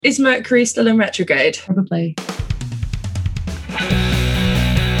Is Mercury still in retrograde? Probably.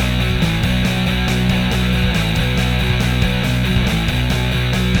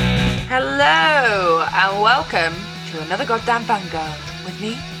 Hello and welcome to another goddamn fangirl with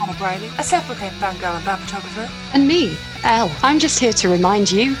me, Hannah Briley, a self-proclaimed fangirl and fan photographer. And me, Elle. I'm just here to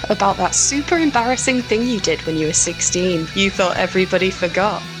remind you about that super embarrassing thing you did when you were 16. You thought everybody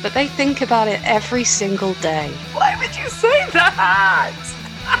forgot, but they think about it every single day. Why would you say that?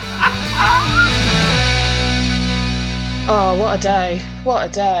 Oh, what a day. What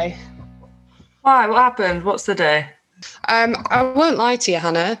a day. Why? What happened? What's the day? I won't lie to you,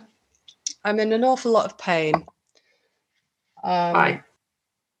 Hannah. I'm in an awful lot of pain. Why?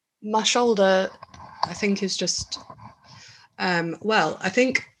 My shoulder, I think, is just... I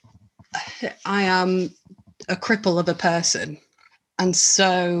think I am a cripple of a person. And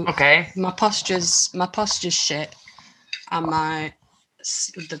so my posture's shit. And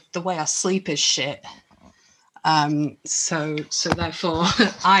the way I sleep is shit. So therefore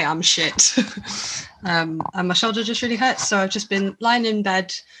I am shit. And my shoulder just really hurts. So I've just been lying in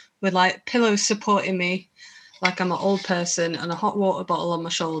bed with like pillows supporting me, like I'm an old person, and a hot water bottle on my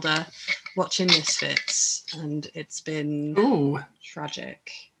shoulder, watching Misfits, and it's been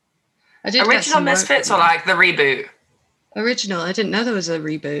tragic. Original Misfits or like the reboot? Original. I didn't know there was a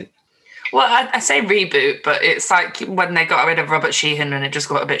reboot. Well, I say reboot, but it's like when they got rid of Robert Sheehan and it just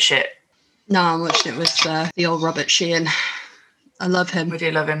got a bit shit. No, I'm watching it with the old Robert Sheehan. I love him. We do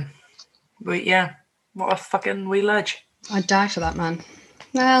love him. But yeah, what a fucking wee ledge. I'd die for that man.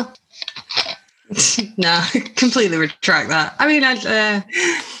 Well, no, completely retract that. I mean,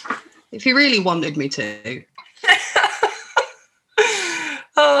 if he really wanted me to.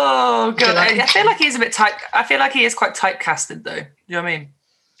 Oh god, I feel like he's a bit type. I feel like he is quite typecasted, though. Do you know what I mean?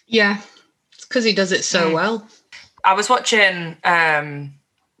 Yeah, it's because he does it so well. I was watching John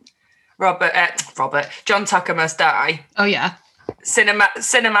Tucker Must Die. Oh yeah,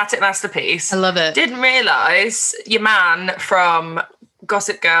 cinematic masterpiece. I love it. Didn't realise your man from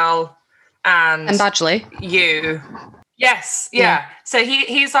Gossip Girl and Badgley. You. Yes, yeah. So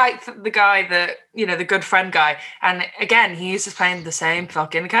he's like the guy that, you know, the good friend guy. And again, he's just playing the same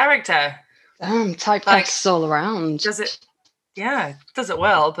fucking character. Typecasts all around. Does it? Yeah, does it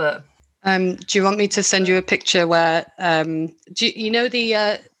well, but... do you want me to send you a picture where... do you know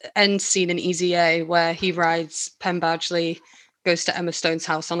the end scene in Easy A where he rides Penn Badgley, goes to Emma Stone's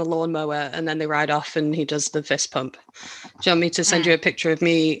house on a lawnmower, and then they ride off and he does the fist pump? Do you want me to send you a picture of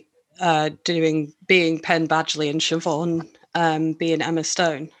me being Penn Badgley and Siobhan being Emma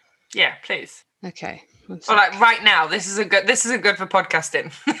Stone? Yeah, please. Okay. Or like right now, this isn't good for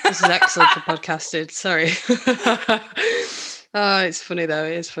podcasting. This is excellent for podcasting. Sorry. Oh, it's funny though.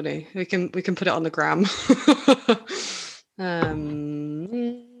 It is funny. We can put it on the gram.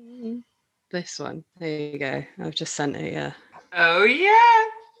 This one. There you go. I've just sent it. Yeah. Oh yeah!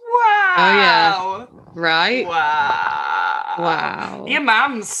 Wow! Oh yeah! Right? Wow! Your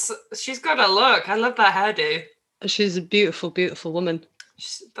mum's. She's got a look. I love that hairdo. She's a beautiful, beautiful woman.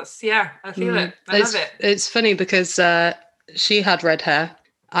 I feel it. I love it. It's funny because she had red hair.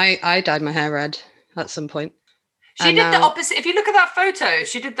 I dyed my hair red at some point. She did the opposite. If you look at that photo,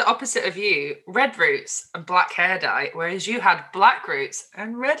 she did the opposite of you. Red roots and black hair dye, whereas you had black roots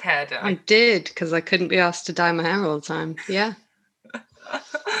and red hair dye. I did, because I couldn't be asked to dye my hair all the time. Yeah.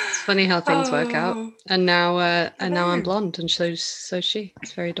 It's funny how things work out. And now I'm blonde, and so she.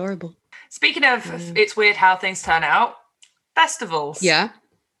 It's very adorable. Speaking of, it's weird how things turn out. Festivals. Yeah.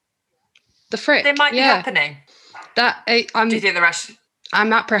 The Frick. They might be happening. Do you think the rest?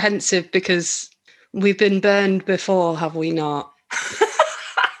 I'm apprehensive because we've been burned before, have we not? Do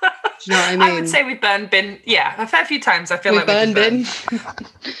you know what I mean? I would say we've been, a fair few times. I feel like we've been.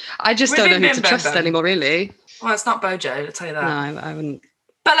 I just don't know who to trust anymore, really. Well, it's not Bojo, I'll tell you that. No, I wouldn't.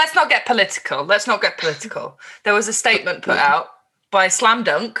 But let's not get political. There was a statement put out by Slam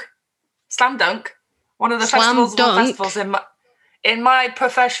Dunk, one of the festivals in my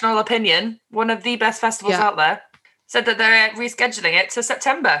professional opinion, one of the best festivals out there, said that they're rescheduling it to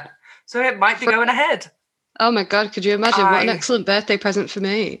September. So it might be going ahead. Oh my God, could you imagine? What an excellent birthday present for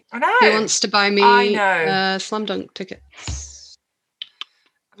me. I know. Who wants to buy me Slam Dunk tickets?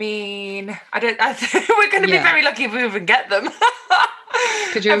 I mean, I we're going to be very lucky if we even get them.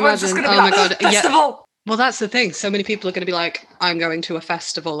 Could you imagine? Oh my God. Festival. Yeah. Well, that's the thing. So many people are going to be like, I'm going to a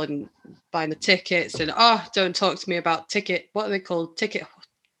festival and buying the tickets, and don't talk to me about ticket. What are they called? Ticket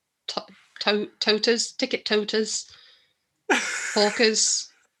toters? Ticket toters? Hawkers?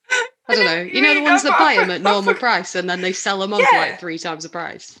 I don't know. You know the ones that buy them at normal price and then they sell them on for like 3 times the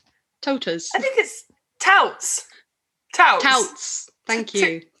price? Toters. I think it's touts. Touts. Thank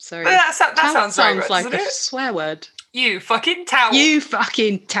you. Sorry. That Tout sounds very much, like doesn't a it? swear word. You fucking tout. You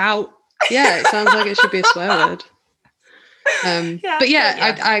fucking tout. Yeah, it sounds like it should be a swear word. But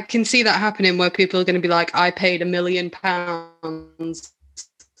yeah, I can see that happening where people are going to be like, I paid £1 million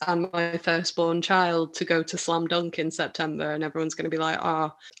and my firstborn child to go to Slam Dunk in September, and everyone's going to be like,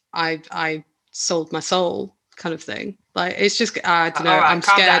 oh, I sold my soul, kind of thing. Like, it's just, I don't know. Right, I'm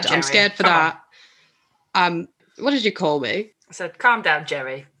scared. down, I'm scared for that. What did you call me? I said, calm down,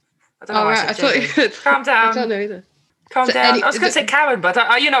 Jerry. I don't know why I said Jerry. Calm down. I don't know either. Calm down. I was going to say Karen, but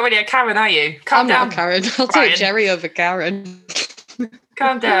you're not really a Karen, are you? Calm down. I'm not a Karen. I'll take Jerry over Karen.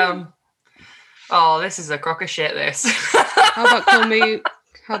 Calm down. Oh, this is a crock of shit, this. How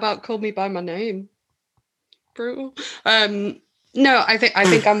about call me by my name? Brutal. No, I think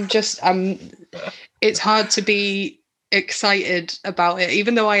I'm it's hard to be excited about it,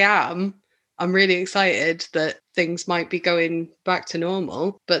 even though I'm really excited that things might be going back to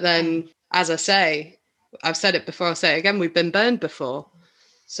normal. But then, as I say, I've said it before, I'll say it again, we've been burned before.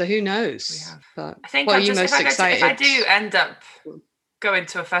 So who knows? But I think what are you most excited? If I do end up going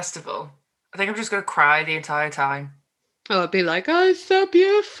to a festival, I think I'm just going to cry the entire time. Oh, I'd be like, oh, it's so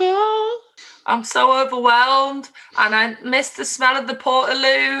beautiful. I'm so overwhelmed, and I miss the smell of the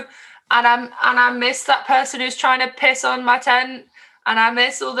Portaloo, and I miss that person who's trying to piss on my tent, and I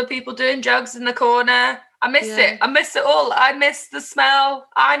miss all the people doing drugs in the corner. I miss it. I miss it all. I miss the smell.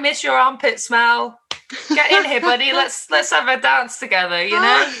 I miss your armpit smell. Get in here, buddy. Let's have a dance together, you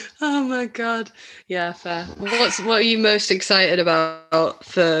know? Oh my God. Yeah, fair. What are you most excited about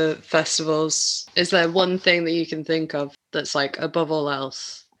for festivals? Is there one thing that you can think of that's like above all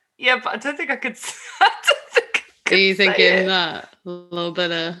else? Yeah, but I don't think I could. Are you thinking that? A little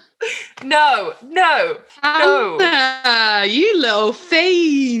bit of... No. Hannah, you little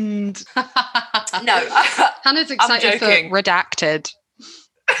fiend. No. Hannah's excited for Redacted.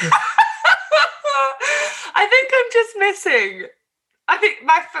 I think I'm just missing. I think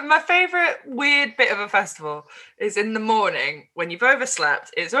my favourite weird bit of a festival is in the morning when you've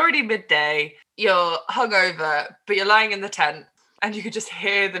overslept. It's already midday. You're hungover, but you're lying in the tent, and you can just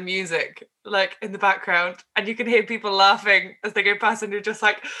hear the music like in the background, and you can hear people laughing as they go past, and you're just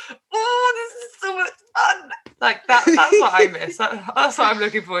like, "Oh, this is so much fun!" Like that's what I miss. That's what I'm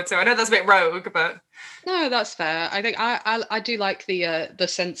looking forward to. I know that's a bit rogue, but no, that's fair. I think I do like the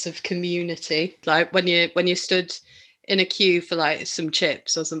sense of community, like when you stood in a queue for like some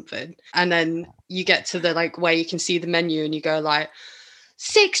chips or something, and then you get to the like where you can see the menu, and you go like,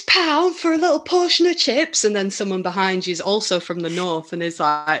 £6 for a little portion of chips, and then someone behind you is also from the north and is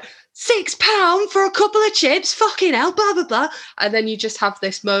like, £6 for a couple of chips, fucking hell, blah blah blah. And then you just have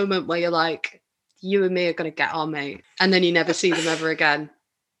this moment where you're like, you and me are gonna get on, mate, and then you never see them ever again.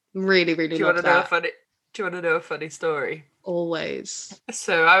 Really love that. Do you want to know a funny story? Always.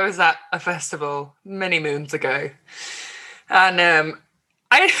 So I was at a festival many moons ago, and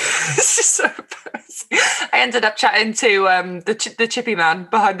it's just so embarrassing. I ended up chatting to the chippy man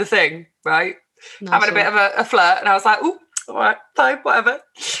behind the thing, right? Nice. Having a bit of a flirt, and I was like, "Ooh, all right, fine, whatever.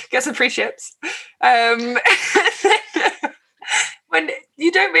 Get some free chips." When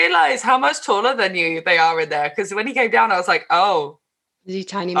you don't realise how much taller than you they are in there, because when he came down, I was like, "Oh, is he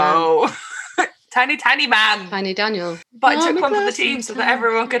tiny man?" Oh, tiny man, tiny Daniel. But I took one for the team so that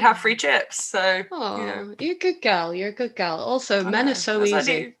everyone could have free chips. So, you're a good girl. You're a good girl. Also, men are so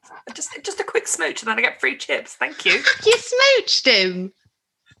easy. Just a quick smooch, and then I get free chips. Thank you. You smooched him.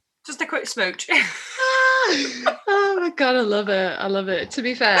 Just a quick smooch. Oh my God, I love it. To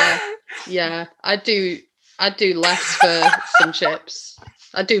be fair, yeah, I do less for some chips.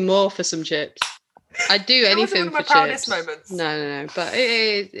 I do more for some chips. I'd do anything for chips. Moments. No. But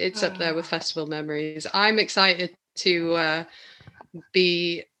it's up there with festival memories. I'm excited to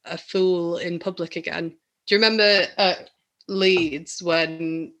be a fool in public again. Do you remember at Leeds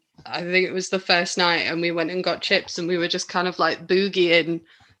when I think it was the first night and we went and got chips and we were just kind of like boogieing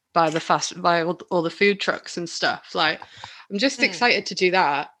by all the food trucks and stuff? Like, I'm just excited to do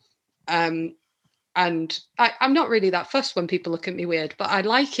that. And I'm not really that fussed when people look at me weird, but I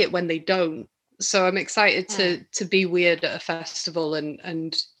like it when they don't. So I'm excited to be weird at a festival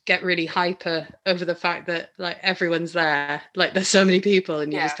and get really hyper over the fact that like everyone's there, like there's so many people,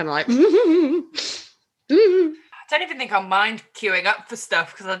 and you're just kind of like. I don't even think I'll mind queuing up for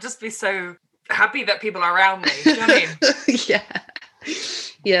stuff because I'll just be so happy that people are around me. Do you know what I mean?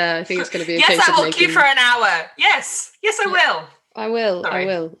 Yeah. I think it's going to be. Yes, I will queue for an hour. Yes, I will. I will. Sorry. I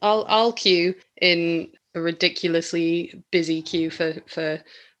will. I'll queue in a ridiculously busy queue for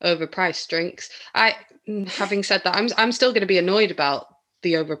overpriced drinks. Having said that, I'm still going to be annoyed about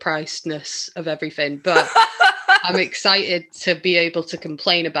the overpricedness of everything, but I'm excited to be able to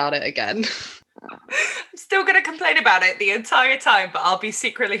complain about it again. I'm still going to complain about it the entire time, but I'll be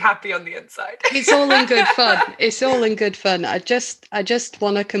secretly happy on the inside. It's all in good fun. It's all in good fun. I just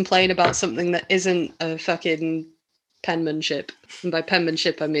want to complain about something that isn't a fucking penmanship. And by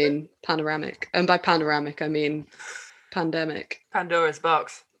penmanship, I mean panoramic. And by panoramic, I mean pandemic. Pandora's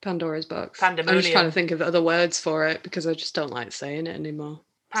box. Pandemonium. Pandemonium. I'm just trying to think of other words for it because I just don't like saying it anymore.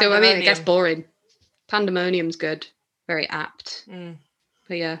 So, I mean, it gets boring. Pandemonium's good. Very apt.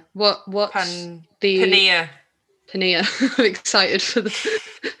 But yeah, what's the... Paneer. I'm excited for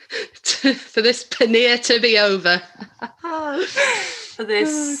for this paneer to be over. For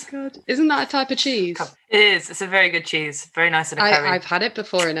this. Oh, God. Isn't that a type of cheese? It is. It's a very good cheese. Very nice in a curry. I've had it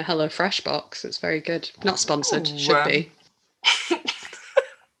before in a HelloFresh box. It's very good. Not sponsored. Should be.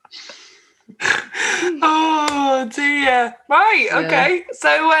 Oh dear. Right. Okay. Yeah.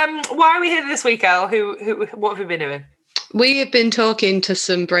 So, why are we here this week, Elle? What have we been doing? We have been talking to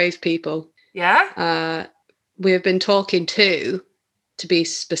some brave people. Yeah. We have been talking to be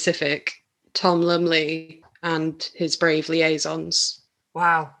specific, Tom Lumley and his brave liaisons.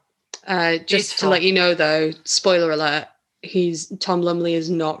 Wow. Just to let you know, though, spoiler alert: Tom Lumley is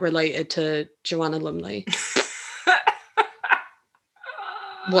not related to Joanna Lumley.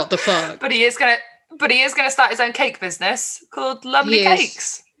 What the fuck? But he is gonna start his own cake business called Lumley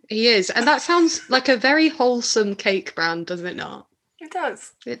Cakes. He is. And that sounds like a very wholesome cake brand, doesn't it not? It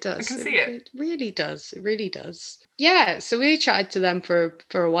does. It does. I can see it. It really does. It really does. Yeah, so we chatted to them for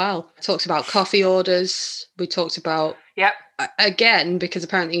a while. Talked about coffee orders. We talked about... Yep. Again, because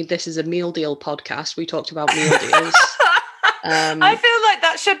apparently this is a meal deal podcast, we talked about meal deals. I feel like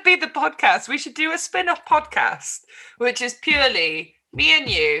that should be the podcast. We should do a spin-off podcast, which is purely me and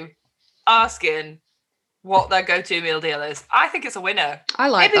you asking what their go-to meal deal is. I think it's a winner. I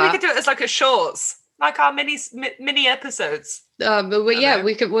like Maybe that. we could do it as like a shorts, like our mini episodes. But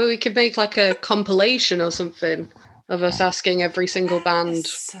we could make like a compilation or something of us asking every single band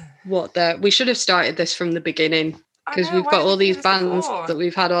what their... We should have started this from the beginning because we've got all these bands that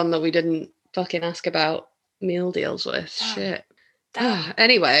we've had on that we didn't fucking ask about meal deals with. Shit.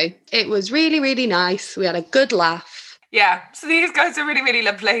 Anyway, it was really, really nice. We had a good laugh. Yeah, so these guys are really, really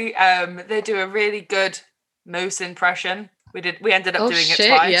lovely. They do a really good Moose impression. We ended up doing it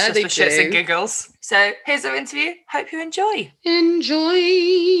twice, just for shits and giggles. So here's our interview. Hope you enjoy. Enjoy.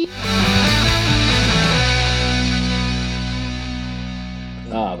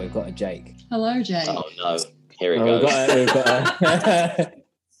 We've got a Jake. Hello, Jake. Oh no, here it goes. We've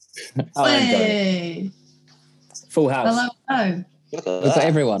got Hey. Full house. Hello. We've got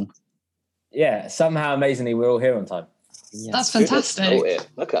everyone. Yeah, somehow amazingly we're all here on time. Yes. That's fantastic.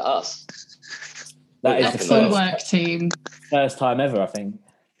 Look at us. That is excellent work, team. First time ever, I think.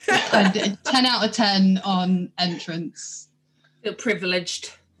 10 out of 10 on entrance. Feel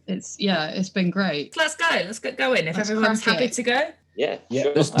privileged. It's been great. Let's go. Let's get going. If everyone's happy to go. Yeah.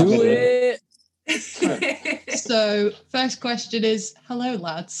 Sure. Let's do it. So, first question is, hello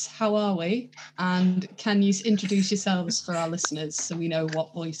lads, how are we? And can you introduce yourselves for our listeners so we know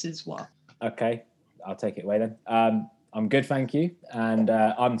what voice is what? Okay, I'll take it away then. I'm good, thank you. And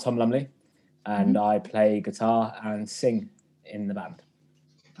I'm Tom Lumley, and I play guitar and sing in the band.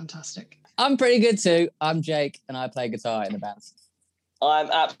 Fantastic. I'm pretty good too. I'm Jake, and I play guitar in the band.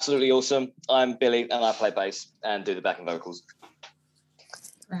 I'm absolutely awesome. I'm Billy, and I play bass and do the backing vocals.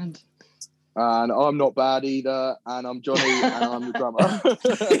 Grand. And I'm not bad either, and I'm Johnny, and I'm the drummer.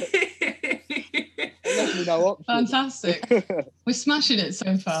 You know what? Fantastic. We're smashing it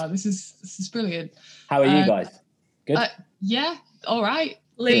so far. This is brilliant. How are you guys? Good? Yeah, all right.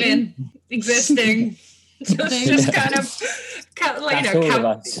 Living, existing. just kind of,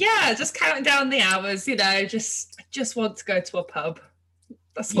 just counting down the hours, just want to go to a pub.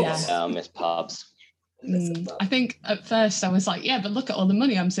 That's all. Yeah, I miss pubs. I think at first I was like, yeah, but look at all the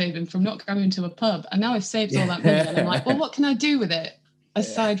money I'm saving from not going to a pub. And now I've saved all that money and I'm like, well, what can I do with it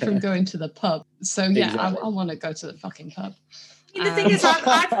aside from going to the pub? So yeah, exactly. I want to go to the fucking pub. The thing is,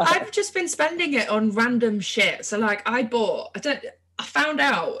 I've just been spending it on random shit. So like I found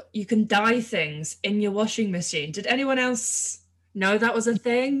out you can dye things in your washing machine. Did anyone else know that was a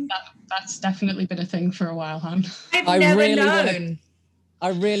thing? That's definitely been a thing for a while, hon. I've never known. I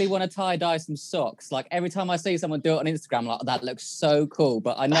really want to tie-dye some socks. Like, every time I see someone do it on Instagram, I'm like, that looks so cool.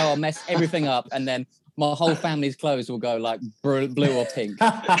 But I know I'll mess everything up, and then my whole family's clothes will go, like, blue or pink.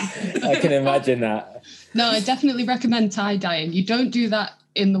 I can imagine that. No, I definitely recommend tie-dyeing. You don't do that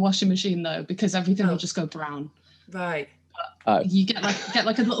in the washing machine, though, because everything will just go brown. Right. You get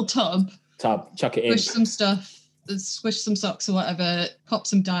like a little tub, chuck it in. Swish some stuff, swish some socks or whatever, pop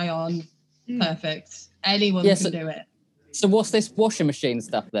some dye on. Perfect. Anyone can do it. So what's this washing machine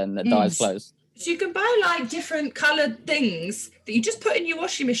stuff then that dyes clothes? So you can buy like different coloured things that you just put in your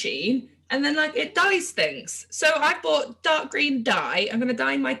washing machine and then like it dyes things. So I bought dark green dye. I'm going to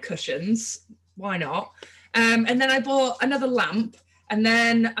dye my cushions. Why not? And then I bought another lamp, and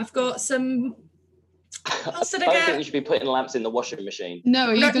then I've got some... I don't think you should be putting lamps in the washing machine. No,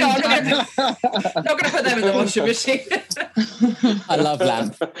 I'm not going to put them in the washing machine. I love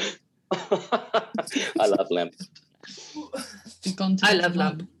lamp. I love lamp. I love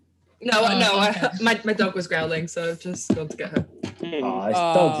lamp. No, okay. My dog was growling, so I've just gone to get her. Oh, there's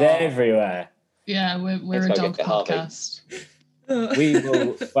dogs everywhere. Yeah, we're a dog podcast. We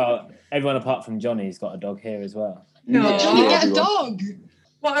will. Well, everyone apart from Johnny's got a dog here as well. No, Johnny, get a dog.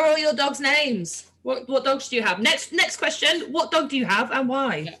 What are all your dogs' names? What dogs do you have? Next question. What dog do you have and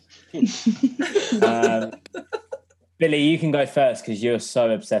why? Billy, you can go first because you're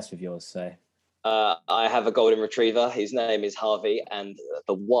so obsessed with yours. So. I have a golden retriever. His name is Harvey, and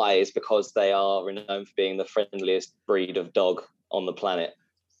the why is because they are renowned for being the friendliest breed of dog on the planet.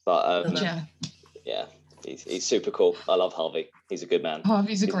 But yeah, he's super cool. I love Harvey. He's a good man.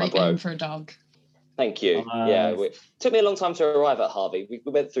 Harvey's a great name for a dog. Thank you. It took me a long time to arrive at Harvey. We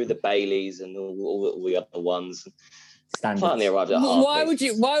went through the Baileys and all the other ones. Standards. Finally arrived at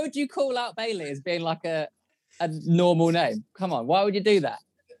Harvey. Why would you call out Bailey as being like a normal name? Come on, why would you do that?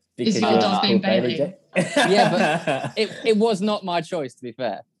 Because your dog's named Bailey. Yeah, but it was not my choice, to be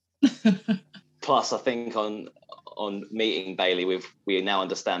fair. Plus, I think on meeting Bailey, we now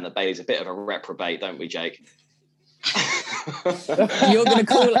understand that Bailey's a bit of a reprobate, don't we, Jake? You're gonna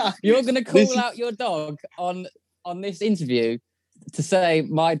call out your dog on this interview to say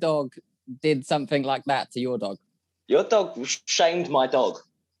my dog did something like that to your dog. Your dog shamed my dog.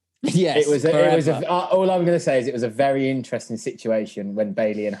 Yes, all I'm going to say is it was a very interesting situation when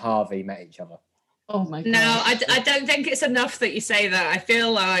Bailey and Harvey met each other. Oh my god! No, I don't think it's enough that you say that. I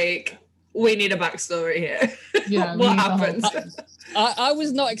feel like we need a backstory here. Yeah, what happened? I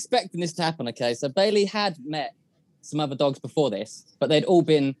was not expecting this to happen. Okay, so Bailey had met some other dogs before this, but they'd all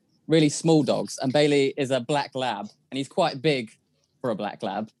been really small dogs, and Bailey is a black lab, and he's quite big for a black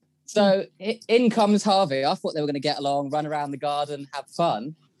lab. So in comes Harvey. I thought they were going to get along, run around the garden, have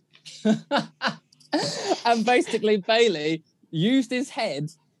fun. And basically Bailey used his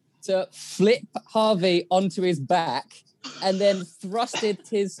head to flip Harvey onto his back and then thrusted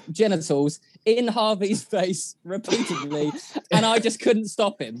his genitals in Harvey's face repeatedly, and I just couldn't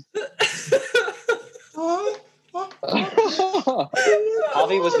stop him.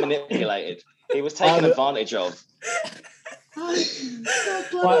 Harvey was manipulated. He was taken advantage of. By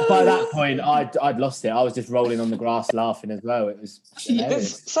that point, I'd lost it. I was just rolling on the grass laughing as well. It was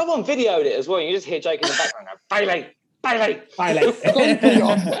hilarious. Someone videoed it as well. You just hear Jake in the background go, Bailey. I don't think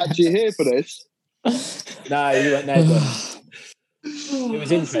I'm actually here for this. No, you weren't there. It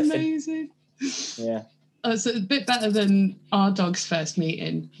was interesting. Amazing. Yeah. It's a bit better than our dog's first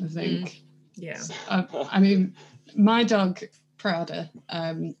meeting, I think. Yeah. I mean, my dog, Prada,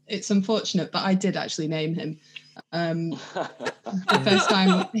 it's unfortunate, but I did actually name him. The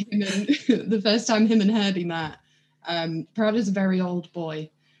first time him and Herbie met, Prada's a very old boy.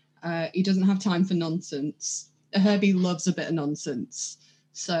 He doesn't have time for nonsense. Herbie loves a bit of nonsense.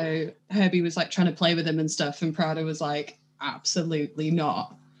 So Herbie was like trying to play with him and stuff, and Prada was like, absolutely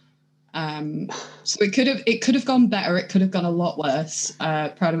not. So it could have gone better. It could have gone a lot worse.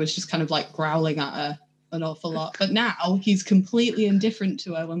 Prada was just kind of like growling at her an awful lot, but now he's completely indifferent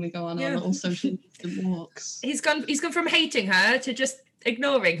to her when we go on our little social walks. He's gone from hating her to just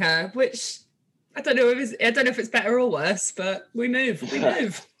ignoring her, which I don't know if it's better or worse, but we move.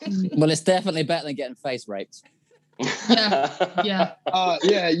 Well, it's definitely better than getting face raped. Yeah.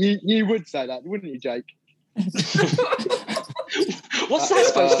 Yeah, you would say that, wouldn't you, Jake? What's that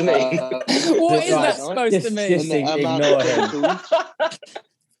supposed to mean? What is that supposed to mean? Just ignore him.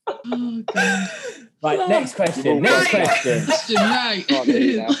 Oh, God. Right, next question. Right.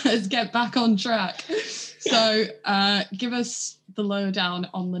 Let's get back on track. So give us the lowdown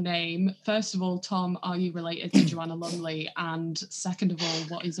on the name. First of all, Tom, are you related to Joanna Lumley? And second of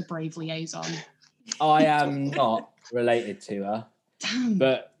all, what is a Brave Liaison? I am not related to her. Damn.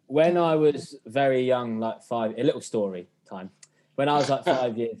 But when I was very young, like a little story time. When I was like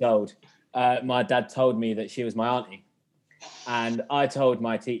 5 years old, my dad told me that she was my auntie. And I told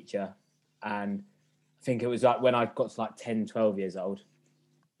my teacher, and I think it was like when I got to like 10, 12 years old,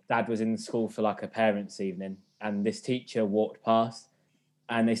 Dad was in school for like a parents' evening, and this teacher walked past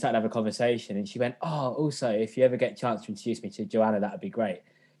and they started to have a conversation, and she went, oh, also, if you ever get a chance to introduce me to Joanna, that would be great.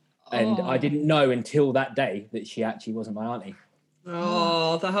 And I didn't know until that day that she actually wasn't my auntie.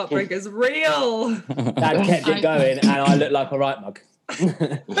 Oh, the heartbreak is real. Dad kept it going, and I look like a right mug.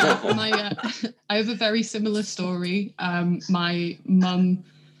 I have a very similar story. My mum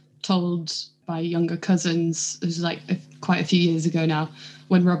told my younger cousins, it was like quite a few years ago now,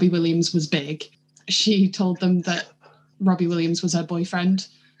 when Robbie Williams was big, she told them that Robbie Williams was her boyfriend.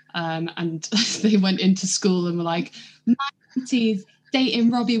 And they went into school and were like, my auntie's dating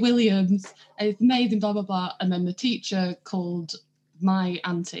Robbie Williams. It's amazing, blah, blah, blah. And then the teacher called my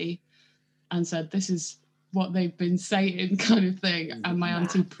auntie and said, this is what they've been saying, kind of thing. And my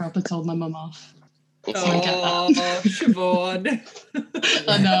auntie proper told my mum off. So Siobhan.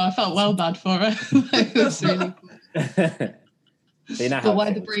 I know, I felt well bad for her. It was really cool. So you know but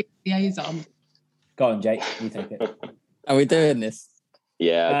why the brave liaison? Go on, Jake, you take it. Are we doing this?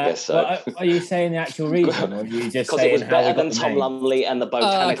 Yeah, I guess so. Well, are you saying the actual reason, or are you just saying it was better than the Tom name? Lumley and the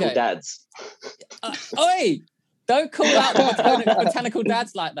Botanical Dads? Oi! Don't call out the Botanical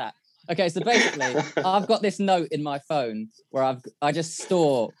Dads like that. Okay, so basically, I've got this note in my phone where I just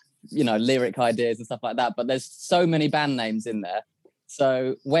store, lyric ideas and stuff like that. But there's so many band names in there.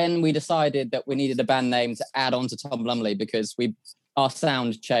 So when we decided that we needed a band name to add on to Tom Lumley because our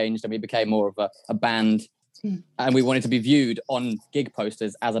sound changed and we became more of a band, and we wanted to be viewed on gig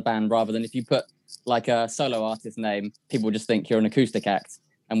posters as a band rather than if you put like a solo artist name, people just think you're an acoustic act,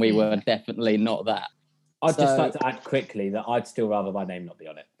 and we were definitely not that. I'd just like to add quickly that I'd still rather my name not be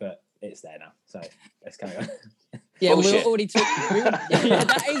on it, but it's there now. So let's carry on. Yeah, we were already talking.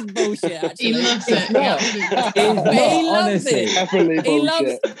 That is bullshit, actually. He loves it. He loves it. Definitely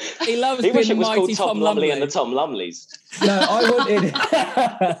bullshit. He loves He wish being it was called mighty Tom Lumley and the Tom Lumleys. No,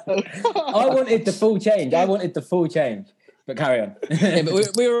 I wanted the full change. But carry on. Yeah,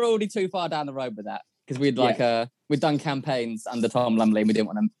 but we were already too far down the road with that because we'd done campaigns under Tom Lumley and we didn't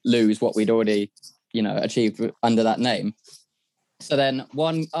want to lose what we'd already, achieved under that name. So then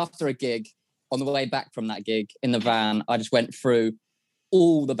after a gig, on the way back from that gig in the van, I just went through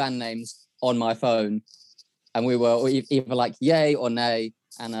all the band names on my phone, and we were either like yay or nay,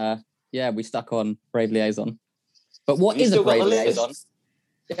 and we stuck on Brave Liaison. But what is a Brave Liaison?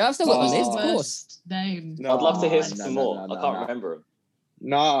 Yeah, I've still got the list, of course. Name. No, I'd love to hear some more. I can't remember them.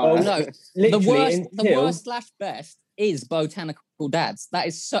 No. The worst / best is Botanical Dads. That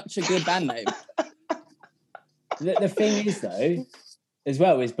is such a good band name. The thing is, though, as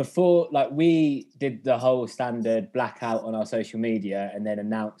well, is before, we did the whole standard blackout on our social media and then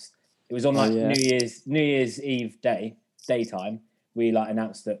announced, it was on New Year's Eve daytime, we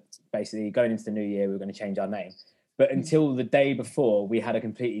announced that basically going into the new year, we were going to change our name. But until the day before, we had a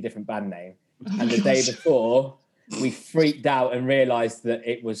completely different band name. And the day before, we freaked out and realised that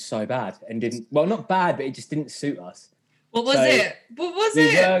it was so bad and not bad, but it just didn't suit us. What was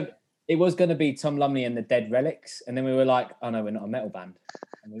it? It was going to be Tom Lumley and the Dead Relics, and then we were like, "Oh no, we're not a metal band,"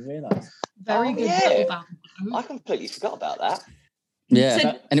 and we realised. Very good metal band. I completely forgot about that.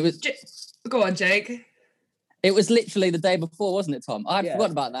 Yeah, and it was. Go on, Jake. It was literally the day before, wasn't it, Tom? I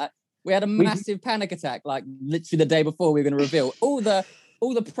forgot about that. We had a massive panic attack, literally the day before we were going to reveal all the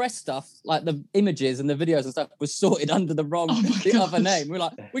press stuff, like the images and the videos and stuff, was sorted under the other name. We were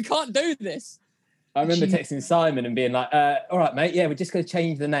like, we can't do this. I remember texting Simon and being like, "All right, mate, we're just going to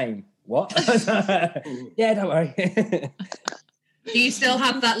change the name." What? Yeah, don't worry. Do you still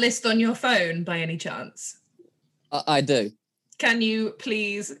have that list on your phone by any chance? I do. Can you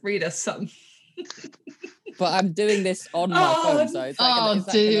please read us some? But I'm doing this on my phone, so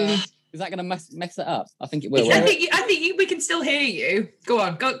is that going to mess it up? I think it will. I think we can still hear you. Go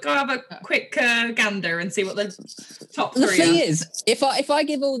on, go have a quick gander and see what the top three are. The thing is, if I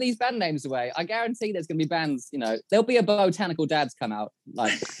give all these band names away, I guarantee there's going to be bands. There'll be a Botanical Dads come out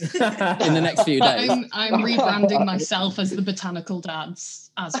in the next few days. I'm rebranding myself as the Botanical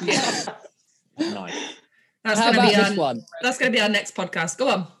Dads as we go. Nice. How about this one? That's going to be our next podcast. Go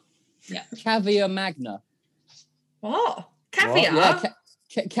on. Yeah. Caviar Magna. What? Caviar?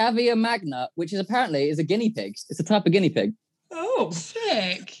 Yeah, Caviar Magna, which is a guinea pig. It's a type of guinea pig. Oh,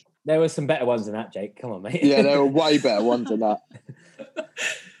 sick. There were some better ones than that, Jake. Come on, mate. Yeah, there were way better ones than that.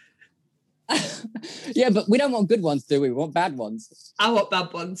 Yeah, but we don't want good ones, do we? We want bad ones. I want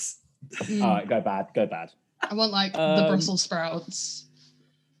bad ones. All right, go bad. I want the Brussels sprouts.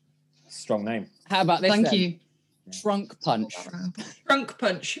 Strong name. How about this? Thank you. Trunk Punch. Trunk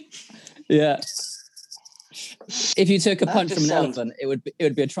Punch. Yeah. If you took a punch from an elephant, it would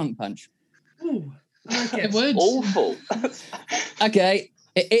be a trunk punch. Ooh, I like it. It would. Awful. Okay,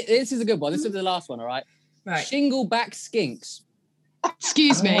 this is a good one. This is the last one, all right? Right. Shingleback Skinks.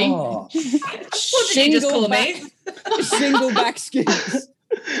 Excuse me. What did you just call me? Shingleback Skinks.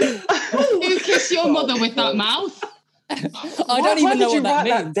 You kiss your mother with that mouth. I don't even know what that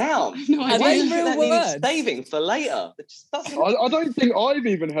means. That down? No idea. Why do you think that needs saving for later? It just doesn't. I don't think I've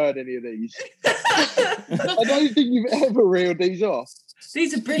even heard any of these. I don't think you've ever reeled these off.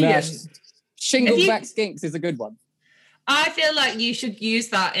 These are brilliant. No. Shingleback skinks is a good one. I feel like you should use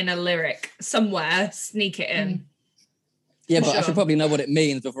that in a lyric somewhere, sneak it in. Yeah, but I should probably know what it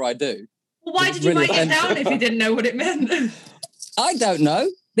means before I do. Well, why did you write it down if you didn't know what it meant? I don't know.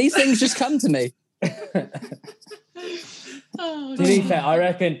 These things just come to me. Oh, to be fair, I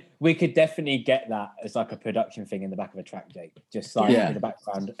reckon we could definitely get that as like a production thing in the back of a track, Jake. Just like in the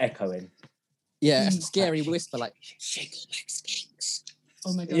background, echoing. Yeah, a scary whisper like Shingleback skinks.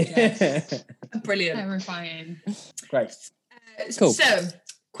 Oh my god, yeah. Brilliant. Terrifying. Great. Cool. So,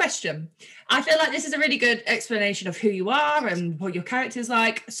 question. I feel like this is a really good explanation of who you are and what your character's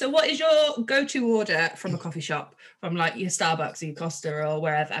like. So what is your go-to order from a coffee shop? From like your Starbucks or your Costa or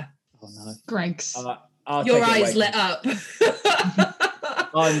wherever? Oh no. Greg's. Your eyes lit up.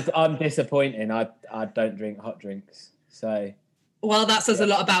 I'm disappointing. I don't drink hot drinks. So well, that says a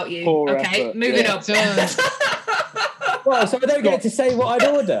lot about you. Poor okay, effort. moving up. Well, so I don't get to say what I'd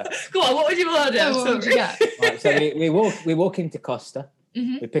order. Go on, what would you order? Oh, what would you get? Right, so we walk into Costa.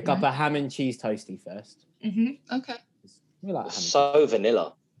 Mm-hmm. We pick up a ham and cheese toastie first. Mm-hmm. Okay. We like ham. So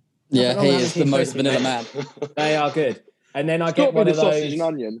vanilla. Yeah, he is the most vanilla man. They are good. And then I It's get got one with of the those. sausage and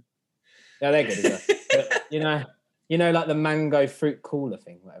onion. Yeah, they're good as well. But, you know, like the mango fruit cooler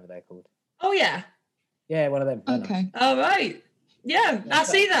thing, whatever they're called. Oh yeah. Yeah, one of them. Okay. All right. Yeah, I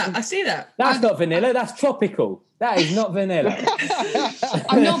see that. That's not vanilla. That's tropical. That is not vanilla.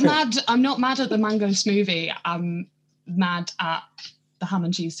 I'm not mad. I'm not mad at the mango smoothie. I'm mad at the ham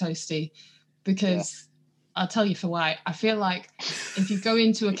and cheese toastie because I'll tell you for why. I feel like if you go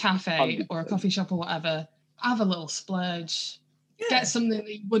into a cafe or a coffee shop or whatever, have a little splurge. Yeah. Get something that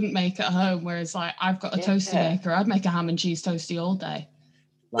you wouldn't make at home. Whereas, like, I've got a toasty maker. I'd make a ham and cheese toastie all day.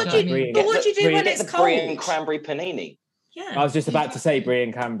 What do you do when it's cold? Brie and cranberry panini. Yeah. I was just about to say brie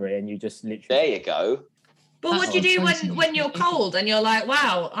and cranberry, and you just literally. There you go. But what do you do when you're cold and you're like,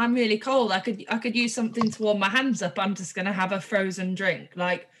 wow, I'm really cold. I could use something to warm my hands up. I'm just gonna have a frozen drink.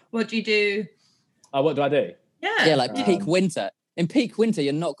 Like, what do you do? Oh, what do I do? Yeah, like peak winter. In peak winter,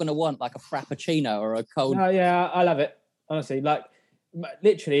 you're not gonna want like a frappuccino or a cold. Oh yeah, I love it. Honestly, like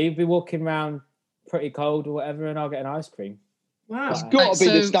literally, be walking around pretty cold or whatever, and I'll get an ice cream. Wow, it's got to be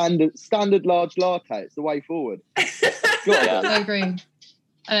the standard large latte. It's the way forward. I agree.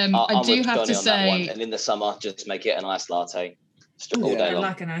 I do have to say, and in the summer, just make it an iced latte. All day long. I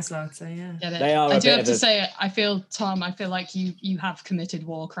like an iced latte. Yeah, they are. I do have to say, I feel like you have committed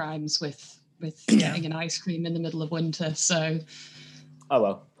war crimes with getting an ice cream in the middle of winter. So, oh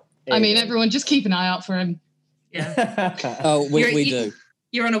well. I mean, everyone just keep an eye out for him. Yeah. Oh, we do.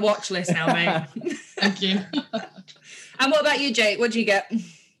 You're on a watch list now, mate. Thank you. And what about you, Jake? What do you get?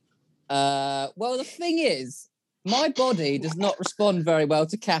 Well, the thing is, my body does not respond very well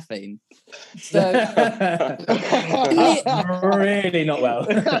to caffeine. So really not well.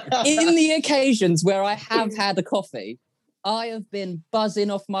 In the occasions where I have had a coffee, I have been buzzing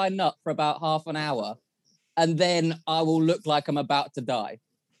off my nut for about half an hour, and then I will look like I'm about to die.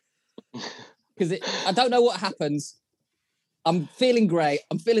 Because I don't know what happens. I'm feeling great.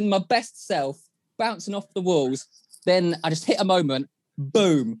 I'm feeling my best self, bouncing off the walls. Then I just hit a moment,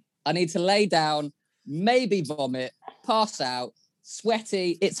 boom. I need to lay down, maybe vomit, pass out,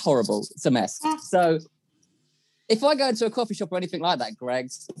 sweaty. It's horrible. It's a mess. So if I go into a coffee shop or anything like that, Greg,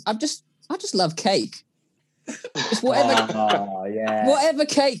 I just love cake. Just whatever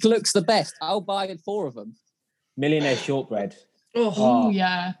cake looks the best, I'll buy 4 of them. Millionaire shortbread. Oh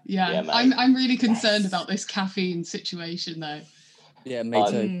yeah. I'm really concerned about this caffeine situation though. Yeah, me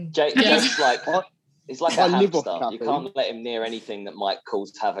too. Jake, it's like a hamster. You can't let him near anything that might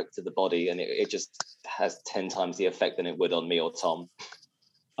cause havoc to the body, and it just has 10 times the effect than it would on me or Tom.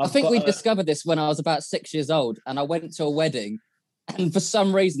 I think we discovered this when I was about 6 years old, and I went to a wedding, and for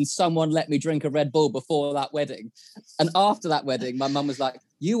some reason, someone let me drink a Red Bull before that wedding. And after that wedding, my mum was like,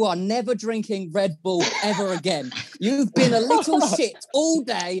 "You are never drinking Red Bull ever again. You've been a little shit all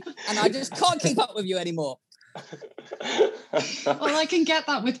day, and I just can't keep up with you anymore." Well, I can get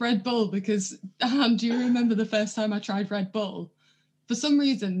that with Red Bull because do you remember the first time I tried Red Bull? For some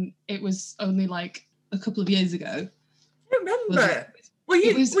reason, it was only like a couple of years ago. I remember. I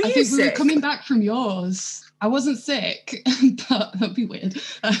think sick? We were coming back from yours. I wasn't sick, but that'd be weird.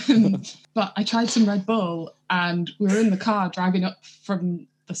 But I tried some Red Bull and we were in the car driving up from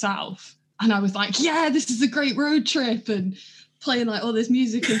the south. And I was like, yeah, this is a great road trip and playing like all this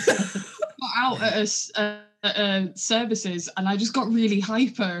music and stuff. got out at services and I just got really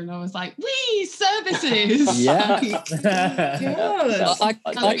hyper and I was like, "Wee, services!" Yeah. I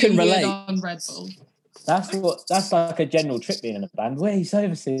can relate. On Red Bull. That's like a general trip being in a band. Wee,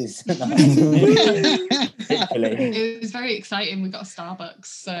 services. It was very exciting. We got a Starbucks,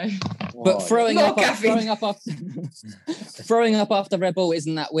 so. But throwing up after Red Bull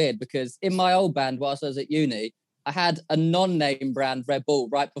isn't that weird, because in my old band, whilst I was at uni, I had a non-name brand Red Bull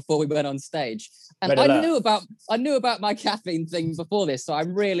right before we went on stage, and I knew about my caffeine thing before this, so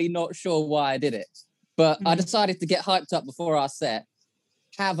I'm really not sure why I did it. But I decided to get hyped up before our set,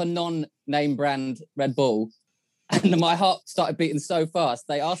 have a non-name brand Red Bull, and my heart started beating so fast.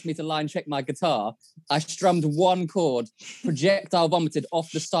 They asked me to line check my guitar. I strummed one chord, projectile vomited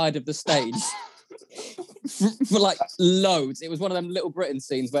off the side of the stage. For like loads. It was one of them Little Britain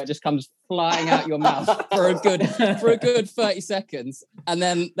scenes where it just comes flying out your mouth for a good 30 seconds, and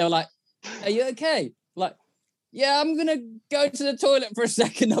then they were like, "Are you okay?" Like, "Yeah, I'm gonna go to the toilet for a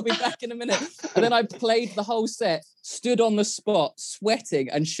second. I'll be back in a minute." And then I played the whole set, stood on the spot, sweating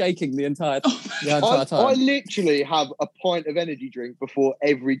and shaking the entire time. I literally have a pint of energy drink before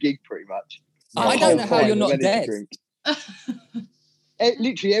every gig, pretty much. I don't know how you're not dead.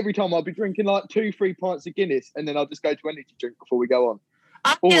 Literally every time I'll be drinking like 2-3 pints of Guinness, and then I'll just go to energy drink before we go on.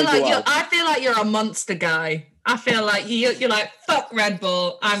 I feel like you're a Monster guy. I feel like you're like, fuck Red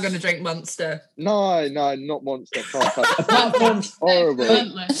Bull, I'm going to drink Monster. No, not Monster. Apart from horrible.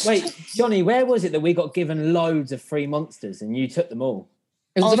 Wait, Johnny, where was it that we got given loads of free Monsters and you took them all?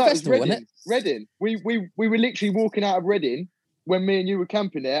 It was a festival, wasn't it? Reading. We were literally walking out of Reading when me and you were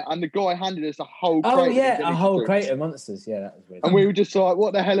camping there, and the guy handed us a whole crate. Oh yeah, a whole crate of Monsters. Yeah, that was weird. And we were just like,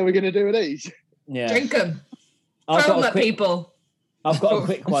 "What the hell are we going to do with these?" Yeah, drink them. Throw them at people. I've got a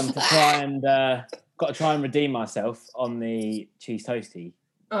quick one to try and redeem myself on the cheese toasty.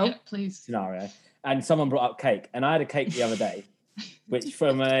 Oh, yeah, please. Scenario. And someone brought up cake, and I had a cake the other day, which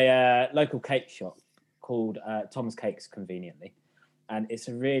from a local cake shop called Tom's Cakes, conveniently, and it's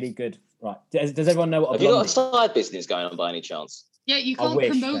a really good. Right? Does everyone know what? Have you got a side business going on by any chance? Yeah, you can't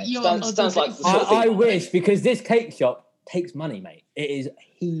promote your. Sounds like I wish, because this cake shop takes money, mate. It is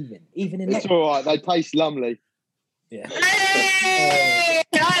heaving, even in. It's all right. They taste lovely. Yeah. Hey,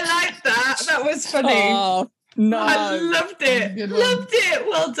 I like that. That was funny. Oh no! I loved it. Loved it.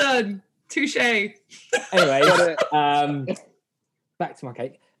 Well done. Touche. Anyway, back to my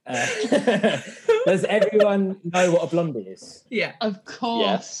cake. Does everyone know what a blondie is? Yeah, of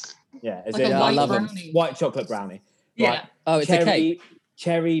course. Yeah, is like it? I love brownie. White chocolate brownie. Yeah. Right. Oh, it's a cake.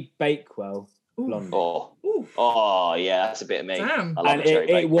 Cherry Bakewell blondie. Oh, yeah, that's a bit of me. Damn. I love and cherry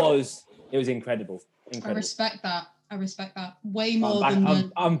it was incredible. I respect that. Way more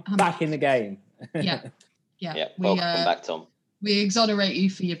I'm back in the game. Yeah. Welcome back, Tom. We exonerate you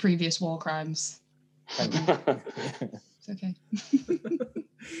for your previous war crimes. Thank you. It's okay.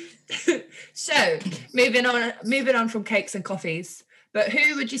 So, moving on from cakes and coffees, but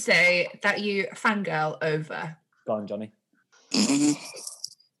who would you say that you fangirl over? Go on, Johnny.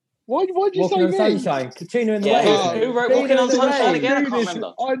 Why'd you Walking say on me? Sunshine. Katrina in the Waves. Who wrote Walking on Sunshine again? I can't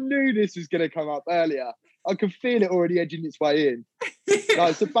remember. I knew this was going to come up earlier. I could feel it already edging its way in.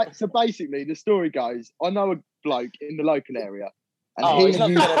 No, so basically, the story goes, I know a bloke in the local area. And he's not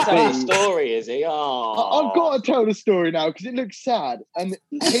going to tell the story, is he? Oh. I've got to tell the story now because it looks sad. And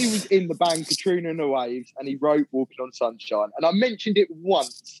he was in the band Katrina and the Waves, and he wrote Walking on Sunshine. And I mentioned it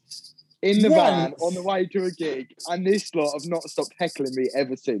once in the van on the way to a gig, and this lot have not stopped heckling me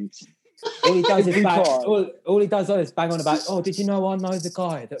ever since. All he does is all he does is bang on about. Oh, did you know I know the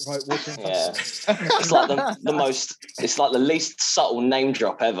guy that wrote Walking on Sunshine? Yeah, it's like the most. It's like the least subtle name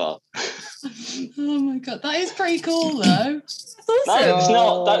drop ever. Oh my god, that is pretty cool though. Awesome. No, it's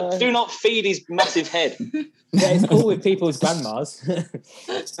not. Do not feed his massive head. Yeah, it's cool with people's grandmas.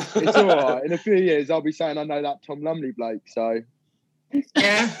 It's all right. In a few years, I'll be saying I know that Tom Lumley bloke. So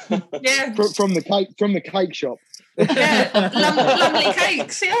yeah. From the cake shop. Yeah, Lumley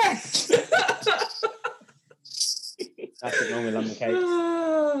Cakes. Yes. That's wrong with Lumley Cakes.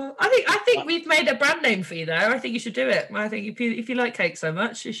 I think we've made a brand name for you though. I think you should do it. I think if you like cake so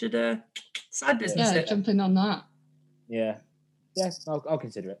much, you should side business it. Jump in on that. Yeah, I'll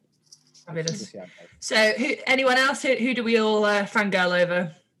consider it. Fabulous. So, anyone else? Who do we all fangirl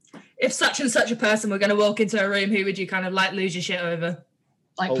over? If such and such a person were going to walk into a room, who would you kind of like lose your shit over?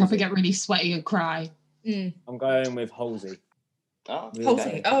 Like probably get really sweaty and cry. I'm going with Halsey. Oh,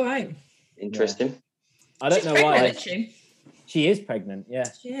 Halsey. Oh, right. Interesting. Yeah. I don't know why. She is pregnant. Yeah,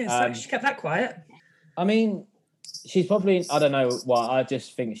 she is. She kept that quiet. I mean, she's probably. I don't know why. I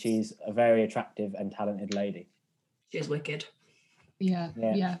just think she's a very attractive and talented lady. She's wicked.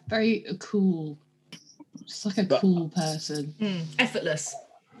 Yeah. Very cool. Just like a cool person. Effortless.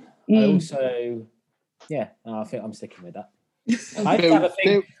 I also, I think I'm sticking with that. I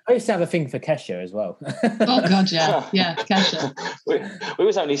used to have a thing for Kesha as well. Oh God, yeah, Kesha. We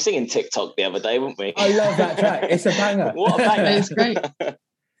was only singing TikTok the other day, weren't we? I love that track. It's a banger. What a banger! It's great.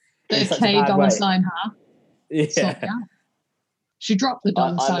 Bit of K $sign her. Yeah. She dropped the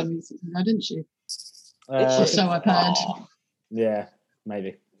 $sign recently, didn't she? Or so I've heard. Yeah,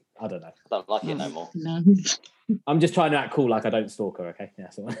 maybe. I don't know. I don't like it no more. No. I'm just trying to act cool, like I don't stalk her. Okay, yeah.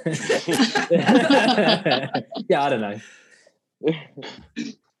 So. Yeah, I don't know.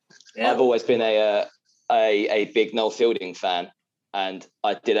 I've always been a big Noel Fielding fan, and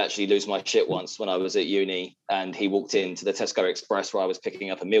I did actually lose my shit once when I was at uni, and he walked into the Tesco Express where I was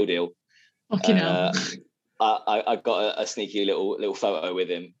picking up a meal deal. Fucking hell. I got a sneaky little photo with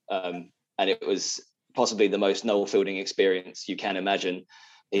him, and it was possibly the most Noel Fielding experience you can imagine.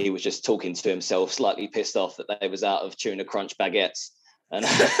 He was just talking to himself, slightly pissed off that they was out of tuna crunch baguettes. And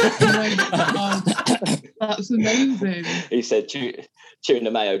that's amazing. He said tuna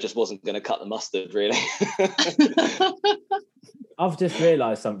mayo just wasn't going to cut the mustard, really. I've just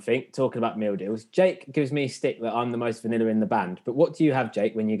realised something, talking about meal deals. Jake gives me stick that I'm the most vanilla in the band. But what do you have,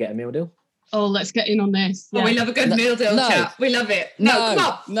 Jake, when you get a meal deal? Oh, let's get in on this. Yeah. Oh, we love a good meal deal, chat. We love it. No,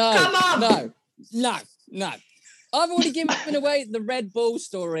 come on. No. I've already given away the Red Bull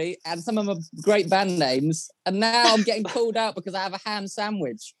story and some of my great band names, and now I'm getting called out because I have a ham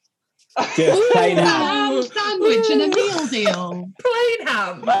sandwich. Plain ham. Ham sandwich and a meal deal. Plain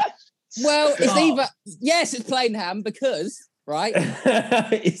ham. Well, it's either it's plain ham because right.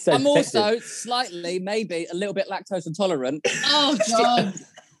 I'm also slightly, maybe a little bit lactose intolerant. Oh God!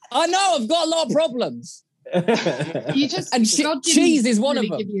 I know I've got a lot of problems. You just cheese is one really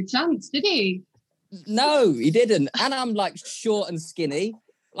of them. Give you a chance, did he? No, he didn't. And I'm like short and skinny.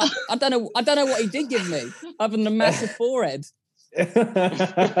 Like I don't know what he did give me, other than a massive forehead. But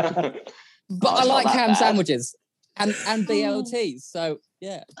I like ham sandwiches and BLTs. So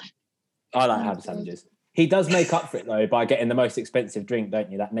yeah. I like ham sandwiches. He does make up for it though by getting the most expensive drink, don't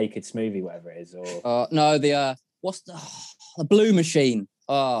you? That naked smoothie, whatever it is. Or no, the what's the Blue Machine?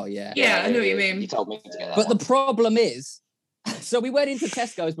 Oh yeah. Yeah, I know what you mean. You told me to get that. But the problem is, so we went into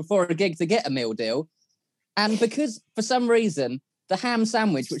Tesco's before a gig to get a meal deal, and because for some reason the ham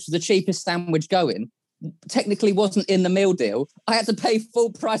sandwich, which was the cheapest sandwich going, technically wasn't in the meal deal, I had to pay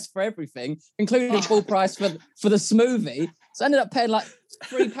full price for everything, including full price for the smoothie. So I ended up paying like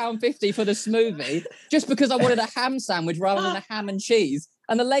 £3.50 for the smoothie just because I wanted a ham sandwich rather than a ham and cheese.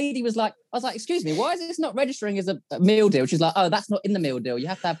 And the lady was like, I was like, excuse me, why is this not registering as a meal deal? She's like, oh, that's not in the meal deal. You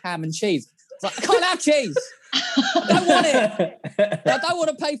have to have ham and cheese. It's like, I can't have cheese. I don't want it. I don't want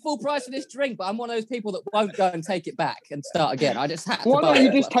to pay full price for this drink, but I'm one of those people that won't go and take it back and start again. I just had to Why don't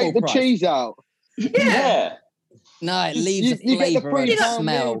you just take the cheese out? Yeah. No, it leaves a flavour and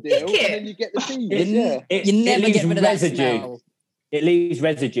smell. Deal, and then you get the cheese. You never get rid of that smell. It leaves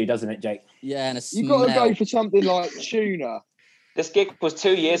residue, doesn't it, Jake? Yeah, and a smell. You've got to go for something like tuna. This gig was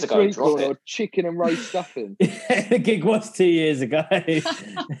 2 years ago. Drop it. Or chicken and roast stuffing. The gig was 2 years ago.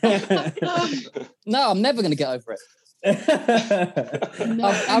 No, I'm never going to get over it.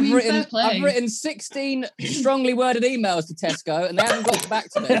 I've written 16 strongly worded emails to Tesco and they haven't got back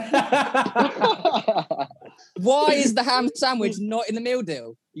to me. Why is the ham sandwich not in the meal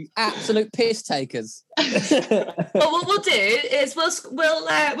deal? You absolute piss takers. Well, what we'll do is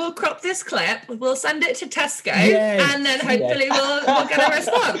we'll crop this clip, we'll send it to Tesco, and then hopefully we'll get a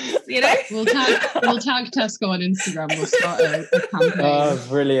response. You know, we'll tag Tesco on Instagram. We'll start a campaign. Oh,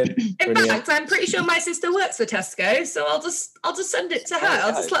 brilliant! In fact, I'm pretty sure my sister works for Tesco, so I'll just send it to her.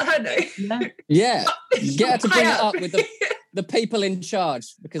 I'll just let her know. Yeah, get her to bring it up with the people in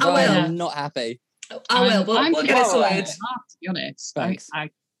charge because I am not happy. I will. We'll get it sorted. To be honest, I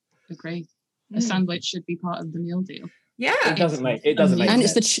agree. A sandwich should be part of the meal deal. Yeah, it doesn't make. And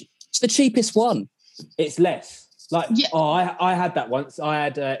sense. It's the cheapest one. It's less. I had that once. I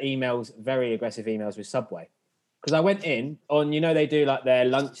had very aggressive emails with Subway because I went in on they do like their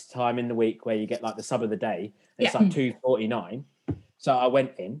lunchtime in the week where you get like the sub of the day. And it's like $2.49. So I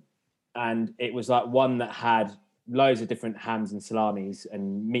went in, and it was like one that had loads of different hams and salamis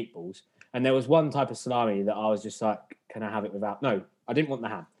and meatballs. And there was one type of salami that I was just like, can I have it without? No, I didn't want the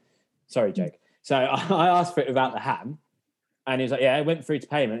ham. Sorry, Jake. So I asked for it without the ham. And he was like, yeah, it went through to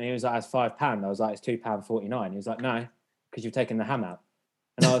payment. And he was like, it's £5. I was like, it's £2.49. He was like, no, because you've taken the ham out.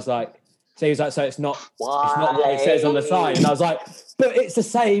 And I was like, so he was like, so it's not what it says on the sign. And I was like, but it's the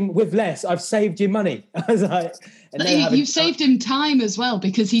same with less. I've saved you money. I was like, and you saved him time as well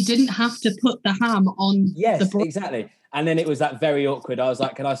because he didn't have to put the ham on the bread. Exactly. And then it was that very awkward. I was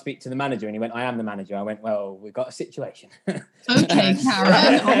like, can I speak to the manager? And he went, I am the manager. I went, well, we've got a situation. Okay,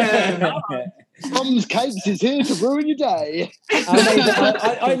 Karen. Tom's Cakes is here to ruin your day.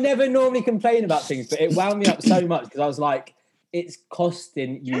 I never normally complain about things, but it wound me up so much because I was like, it's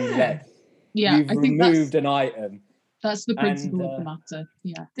costing you less. Yeah, You've removed an item. That's the principle of the matter.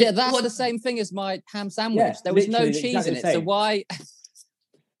 Yeah. Yeah, that's the same thing as my ham sandwich. Yeah, there was no cheese exactly in it. So why...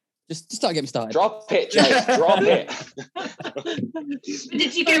 Just don't get me started. Drop it, Jake. Drop it.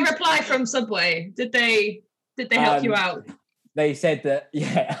 Did you get a reply from Subway? Did they help you out? They said that,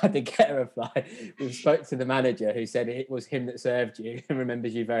 yeah, I did get a reply. We spoke to the manager who said it was him that served you and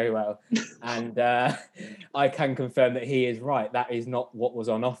remembers you very well. And I can confirm that he is right. That is not what was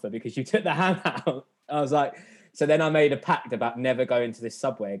on offer because you took the ham out. I was like, so then I made a pact about never going to this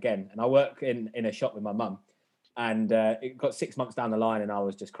Subway again. And I work in a shop with my mum. And it got 6 months down the line and I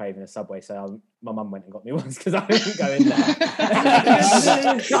was just craving a Subway. So my mum went and got me once because I didn't go in there.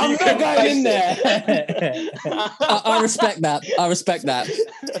 I'm not going in there. I respect that. I respect that.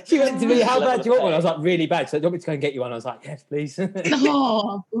 She went to me, how bad do you want one? I was like, really bad. So do you want me to go and get you one? I was like, yes, please.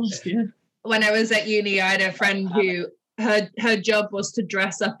 Oh, bless you. When I was at uni, I had a friend who her job was to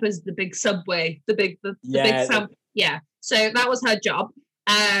dress up as the big Subway, the big Sam. Yeah. So that was her job.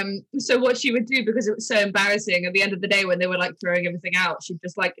 So what she would do, because it was so embarrassing, at the end of the day when they were like throwing everything out, she'd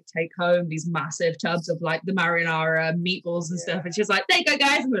just like take home these massive tubs of like the marinara meatballs and stuff, and she was like, there you go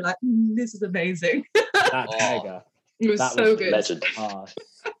guys, and we're like, this is amazing. That's mega. It was so good. Legend.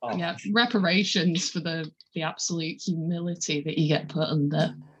 Yeah, reparations for the absolute humility that you get put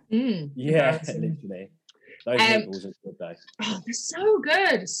under. Yeah, literally. Those meatballs are good though. Oh, they're so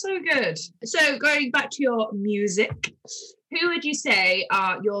good, so good. So going back to your music, who would you say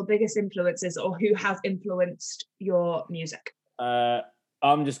are your biggest influences, or who has influenced your music?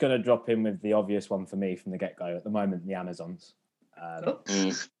 I'm just going to drop in with the obvious one for me from the get-go. At the moment, the Amazons.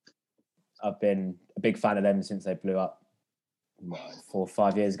 I've been a big fan of them since they blew up 4 or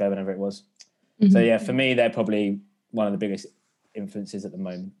 5 years ago, whenever it was. So yeah, for me, they're probably one of the biggest influences at the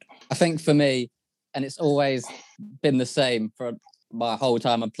moment. I think for me, and it's always been the same for my whole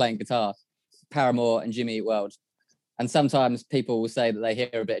time I'm playing guitar, Paramore and Jimmy Eat World. And sometimes people will say that they hear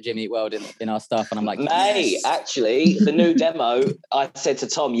a bit of Jimmy Eat World in our stuff, and I'm like, Mate, actually, the new demo, I said to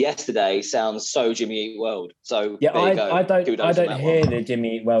Tom yesterday, sounds so Jimmy Eat World. So yeah, there you go. I don't hear the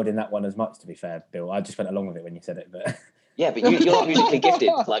Jimmy Eat World in that one as much, to be fair, Bill. I just went along with it when you said it, but yeah, but you're not musically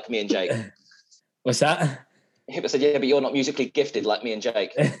gifted like me and Jake. What's that? I said, yeah, but you're not musically gifted like me and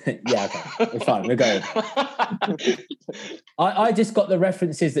Jake. Yeah, okay. We're fine. We're going. I just got the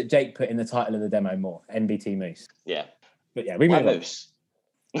references that Jake put in the title of the demo more. NBT Moose. Yeah. But yeah, we Why move Moose?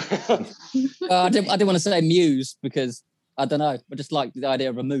 I didn't want to say Muse because, I don't know, I just like the idea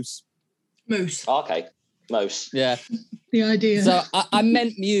of a moose. Moose. Oh, okay. Moose. Yeah. The idea. So I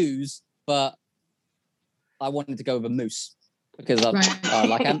meant Muse, but I wanted to go with a moose. Because I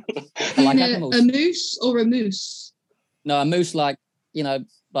like animals. A moose or a moose? No, a moose like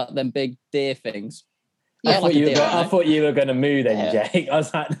like them big deer things. Yeah. I thought you were going to moo then, Jake. I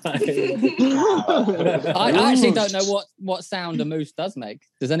was like, no. I actually don't know what sound a moose does make.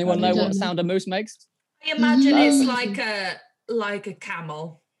 Does anyone know what sound a moose makes? I imagine it's like a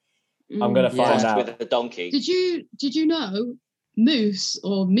camel. I'm going to find out. With a donkey. Did you know moose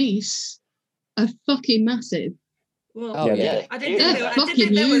or meese are fucking massive? Well, yeah. I didn't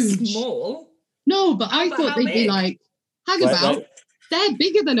think they were small. No, but I thought they'd be like, hang about, they're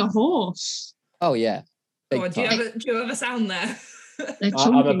bigger than a horse. Oh, yeah. Oh, do you have a sound there?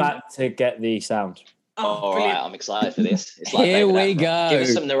 I'm about to get the sound. All right, I'm excited for this. It's like here we go. Give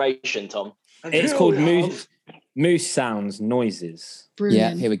us some narration, Tom. It's called Moose Sounds Noises.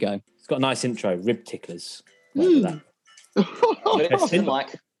 Brilliant. Yeah, here we go. It's got a nice intro, Rib Ticklers. Put it to the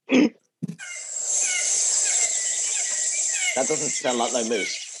mic. That doesn't sound like no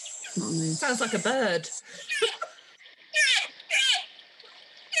moose. Sounds like a bird.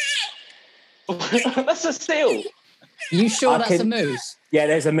 That's a seal. You sure that's a moose? Yeah,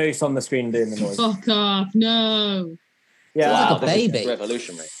 there's a moose on the screen doing the noise. Fuck off, no. Yeah, wow, like a baby.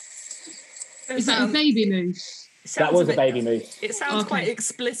 Revolutionary. Is that a baby moose? That was a baby moose. It sounds quite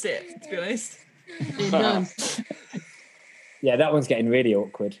explicit, to be honest. It does. Yeah, that one's getting really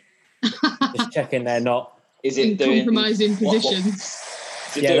awkward. Just checking they're not. Is it in compromising positions?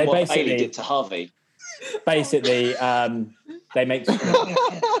 They what Bailey did to Harvey. Basically, they make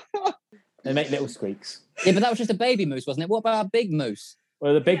little squeaks. Yeah, but that was just a baby moose, wasn't it? What about a big moose?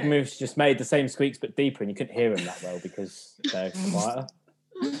 Well, the big moose just made the same squeaks but deeper, and you couldn't hear them that well because they're quieter.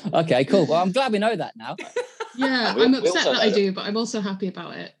 Okay, cool. Well, I'm glad we know that now. Yeah, I'm upset that I do, but I'm also happy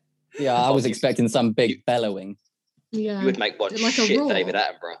about it. Yeah, I was expecting some big bellowing. Yeah. You would make one like shit David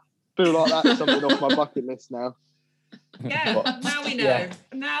Attenborough. Feel like that's something off my bucket list now. Yeah, now we know. Yeah.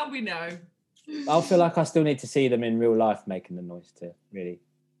 Now we know. I feel like I still need to see them in real life making the noise to really.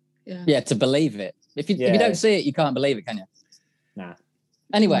 Yeah, to believe it. If you don't see it, you can't believe it, can you? Nah.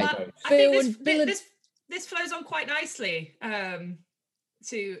 Anyway, well, I think this flows on quite nicely to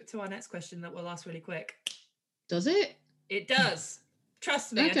our next question that we'll ask really quick. Does it? It does.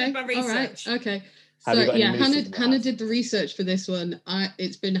 Trust me. Okay. I did my research. All right. Okay. So yeah, Hannah did the research for this one.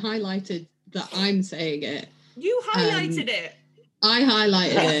 It's been highlighted that I'm saying it. You highlighted it. I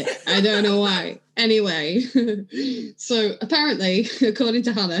highlighted it. I don't know why. Anyway, so apparently, according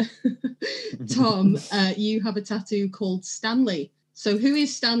to Hannah, Tom, you have a tattoo called Stanley. So who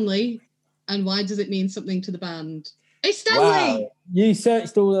is Stanley, and why does it mean something to the band? It's Stanley! Wow. You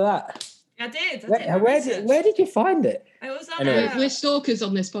searched all of that. I did. Where did you find it? It was on We're stalkers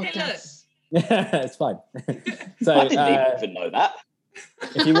on this podcast. Yeah, it's fine. So I didn't even know that.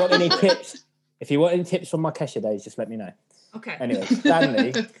 If you want any tips from my Kesha days, just let me know. Okay. Anyway,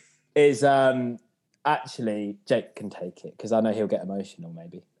 Stanley is actually Jake can take it because I know he'll get emotional.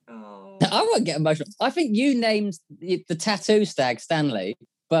 Maybe. Oh. I won't get emotional. I think you named the tattoo stag Stanley,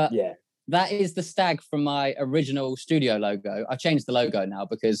 but yeah, that is the stag from my original studio logo. I changed the logo now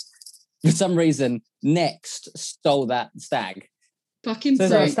because for some reason Next stole that stag. Fucking so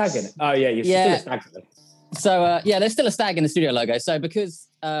there's a stag in it. Oh yeah, you're still a stag in it. So there's still a stag in the studio logo. So because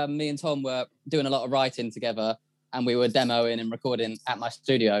me and Tom were doing a lot of writing together and we were demoing and recording at my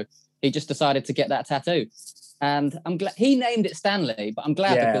studio, he just decided to get that tattoo. And I'm glad he named it Stanley, but I'm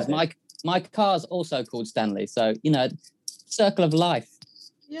glad because my car's also called Stanley. So, circle of life.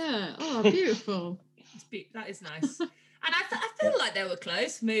 Yeah. Oh, beautiful. That is nice. And I feel like they were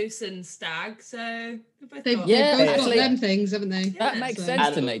close, moose and stag. So they've both got them things, haven't they? That makes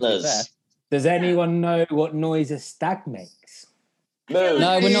sense to me. To be fair. Does anyone know what noise a stag makes?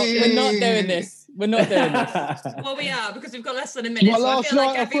 No, we're not doing this. We're not doing this. Well, we are because we've got less than a minute. So I feel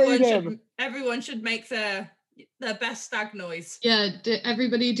like everyone should make their best stag noise. Yeah,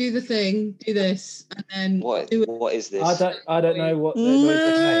 everybody do the thing. Do this, and then what is this? I don't know what the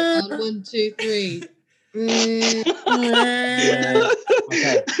noise is. 1, 2, 3. Who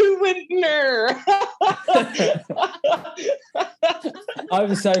went nerd?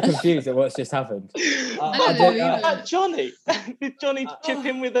 I'm so confused at what's just happened. I don't know. Johnny. Did Johnny chip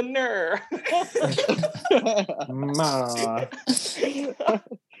in with a nerd?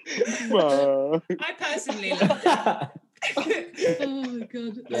 I personally love it. Oh my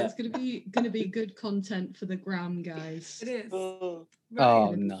god, that's gonna be good content for the gram, guys. It is. Right.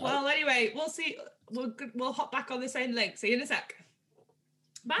 Oh no. Well, anyway, we'll see. We'll hop back on the same link. See you in a sec.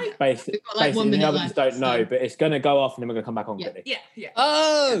 Bye. Basically, the others don't know, but it's going to go off and then we're going to come back on quickly. Yeah.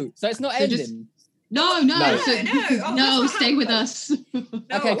 Oh, so it's not ending. No, stay with us.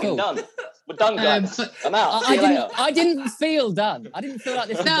 Okay, cool. We're done, guys. I'm out. I didn't feel done. I didn't feel like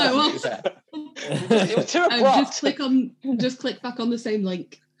this was done. It was too abrupt. Just click back on the same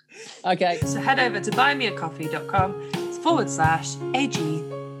link. Okay. So head over to buymeacoffee.com/AG.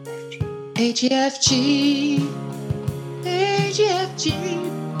 AGFG.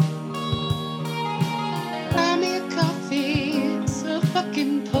 Buy me a coffee, it's so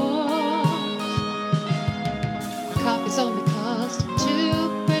fucking poor. Coffee's only cost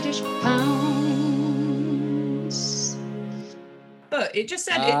 £2 But it just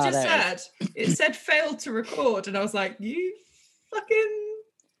said failed to record, and I was like, you fucking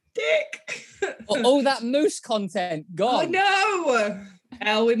dick. All that moose content gone. Oh no.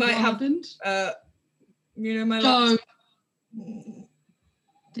 Hell, we might have my laptop.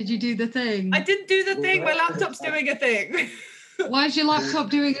 Did you do the thing? I didn't do the thing. My laptop's doing a thing. Why is your laptop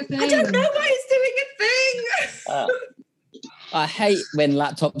doing a thing? I don't know why it's doing a thing. I hate when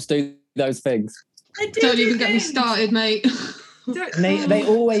laptops do those things. Don't even get me started, mate. They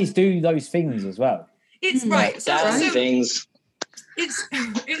always do those things as well. It's right. So things.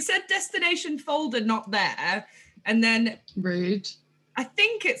 It said destination folder not there, and then rude. I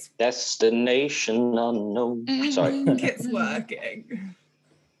think it's destination unknown. Sorry. I think it's working.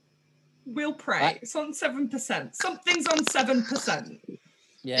 We'll pray. It's on 7%. Something's on 7%.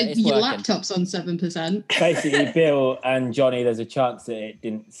 Yeah, your laptop's on 7%. Basically, Bill and Johnny, there's a chance that it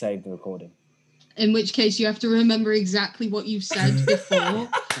didn't save the recording. In which case, you have to remember exactly what you said before,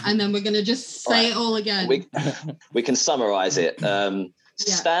 and then we're going to just say it all again. We can summarize it.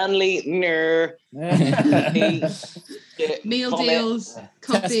 Stanley, meal deals,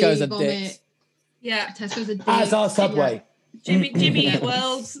 coffee, Tesco's vomit. Yeah, Tesco's a dick. As our Subway. Jimmy Eat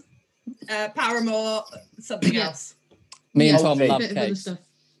World, Paramore, something else. Me and Tom love cakes.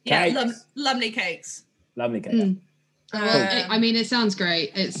 Yeah, Lumley cakes. Lumley cake. I mean, it sounds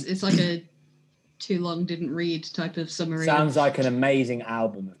great. It's like a too long didn't read type of summary. Sounds like an amazing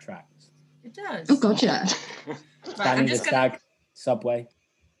album of tracks. It does. Oh God, yeah. Danny the Stag, Subway.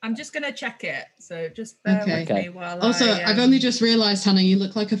 I'm just going to check it. So just bear with me while I've only just realised, Hannah, you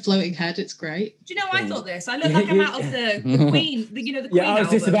look like a floating head. It's great. Do you know I thought this? I look like I'm out of the Queen, the Queen Yeah, I was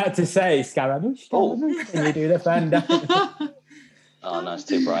just album. about to say Scaramouche. Can you do the fan down? Oh, no, it's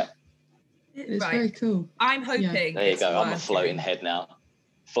too bright. It's very cool. I'm hoping. There you go. I'm a floating head now.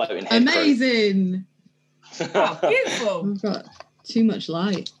 Floating head. Amazing. Oh, beautiful. We've got too much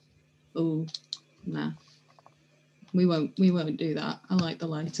light. Oh, nah. We won't do that. I like the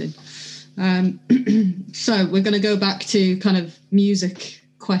lighting. So we're going to go back to kind of music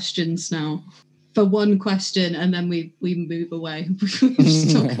questions now for one question, and then we move away. We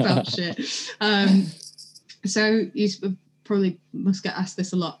just talk about shit. So you probably must get asked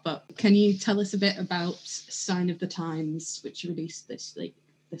this a lot, but can you tell us a bit about Sign of the Times, which you released this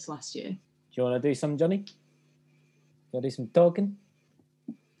last year? Do you want to do some, Johnny? Do you want to do some talking?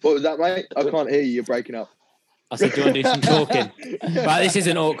 What was that, mate? I can't hear you. You're breaking up. I said, do you want to do some talking? But this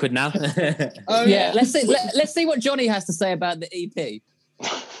isn't awkward now. Yeah, let's see what Johnny has to say about the EP.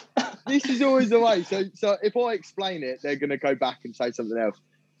 This is always the way. So if I explain it, they're going to go back and say something else.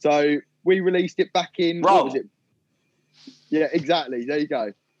 So we released it back in. What was it? Yeah, exactly. There you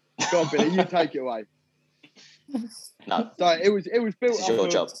go. Go on, Billy. You take it away. No. So it was built. This is your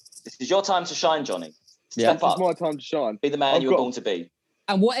job. This is your time to shine, Johnny. Step up. It's my time to shine. Be the man you were born to be.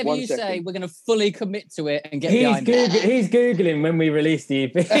 And whatever you say, we're going to fully commit to it and get behind it. He's Googling when we released the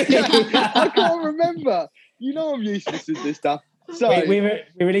EP. I can't remember. You know I'm useless with this stuff. So we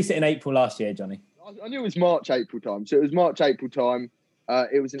released it in April last year, Johnny. I knew it was March, April time. So it was March, April time.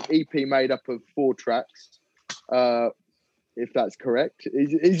 It was an EP made up of 4 tracks. If that's correct.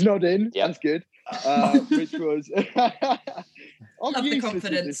 He's nodding. Yep. That's good. Which was... I'm Love the useless confidence.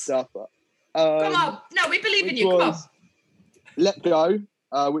 with this stuff. Come on. No, we believe in you. Come on. Let Go,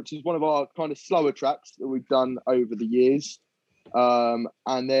 which is one of our kind of slower tracks that we've done over the years.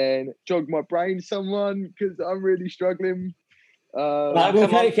 And then Jog My Brain, someone, because I'm really struggling. We'll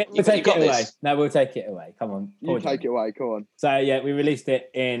take it away. No, we'll take it away. Come on. You take it away. Come on. So, yeah, we released it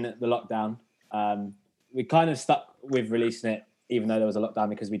in the lockdown. We kind of stuck with releasing it, even though there was a lockdown,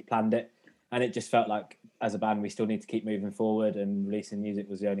 because we'd planned it. And it just felt like, as a band, we still need to keep moving forward, and releasing music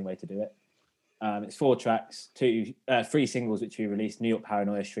was the only way to do it. It's 4 tracks, 3 singles which we released: New York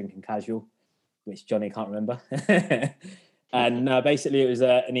Paranoia, Shrink and Casual, which Johnny can't remember. And basically it was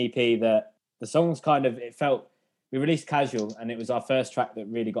an EP that the songs kind of, we released Casual, and it was our first track that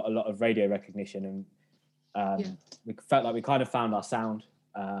really got a lot of radio recognition, and we felt like we kind of found our sound,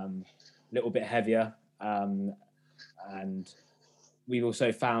 a little bit heavier, and we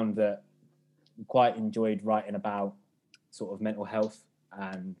also found that we quite enjoyed writing about sort of mental health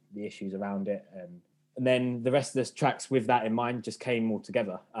and the issues around it, and then the rest of the tracks with that in mind just came all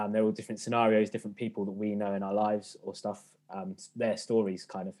together. They're all different scenarios, different people that we know in our lives or stuff, their stories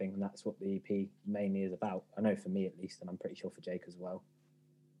kind of thing, and that's what the EP mainly is about. I know for me at least, and I'm pretty sure for Jake as well.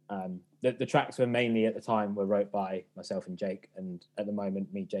 The tracks were mainly at the time were wrote by myself and Jake, and at the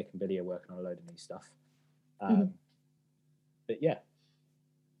moment me, Jake and Billy are working on a load of new stuff. But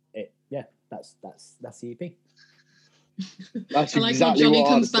that's the EP. That's I like exactly when Johnny what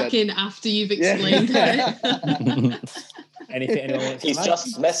comes I'd back said. in after you've explained it. Anything anyone wants to He's add?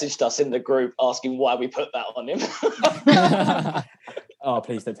 just messaged us in the group asking why we put that on him. Oh,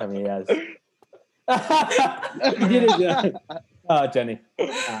 please don't tell me he has. You did it. Oh, Johnny.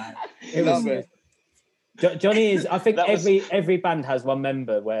 Johnny is. I think every band has one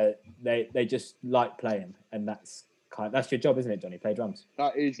member where they just like playing, and that's your job, isn't it, Johnny? Play drums.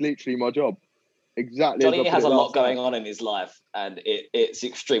 That is literally my job. Exactly. Johnny has a lot going on in his life, and it's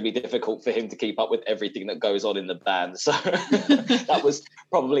extremely difficult for him to keep up with everything that goes on in the band. So that was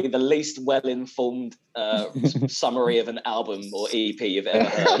probably the least well-informed summary of an album or EP you've ever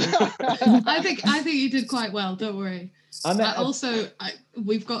heard. I think you did quite well. Don't worry.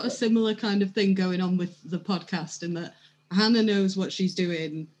 We've got a similar kind of thing going on with the podcast, in that Hannah knows what she's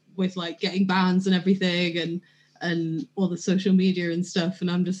doing with like getting bands and everything, and all the social media and stuff, and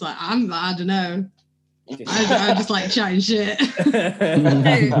I'm just like, I don't know. I just like chatting shit.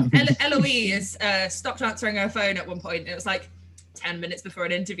 Eloise stopped answering her phone at one point. It was like 10 minutes before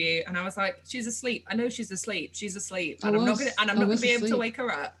an interview, and I was like, she's asleep. I know she's asleep. She's asleep, and I'm not gonna be able to wake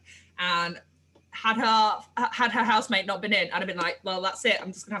her up. And had her housemate not been in, I'd have been like, well, that's it.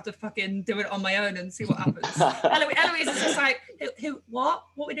 I'm just gonna have to fucking do it on my own and see what happens. Eloise is just like, what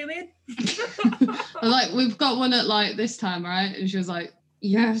we doing? Like, we've got one at like this time, right? And she was like,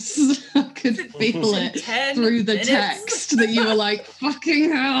 Yes, I could feel it through the text that you were like,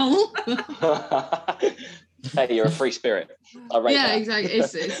 fucking hell. Hey, you're a free spirit. I rate that. Exactly.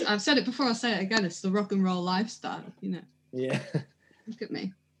 It's I've said it before, I'll say it again. It's the rock and roll lifestyle, you know. Yeah. Look at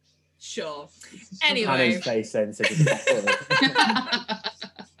me. Sure. Anyway.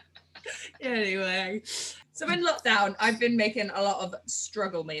 Anyway. So in lockdown, I've been making a lot of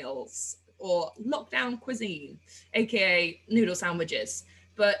struggle meals or lockdown cuisine, aka noodle sandwiches.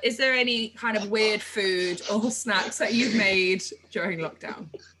 But is there any kind of weird food or snacks that you've made during lockdown?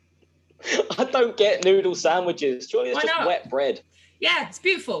 I don't get noodle sandwiches. Surely it's just wet bread. Yeah, it's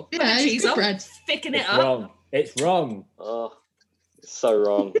beautiful. Put Yeah, cheese on, bread. thicken it It's up. wrong. It's wrong. Oh, it's so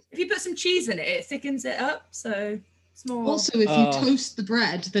wrong. If you put some cheese in it, it thickens it up. So it's more. Also, if you toast the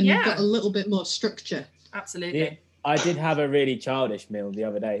bread, then you've got a little bit more structure. Absolutely. Yeah, I did have a really childish meal the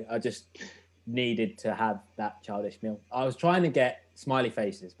other day. I just needed to have that childish meal. I was trying to get smiley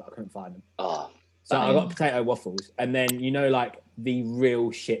faces, but I couldn't find them. So I got potato waffles, and then like the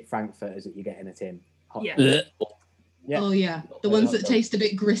real shit frankfurters that you get in a tin. Hot. Yeah. Oh yeah, the ones that taste a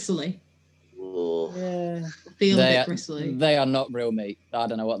bit gristly. Yeah. Feel a bit bristly. They are not real meat. I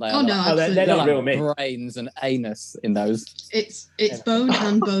don't know what they are. Oh no, absolutely. They're not like real meat. Brains and anus in those. It's bone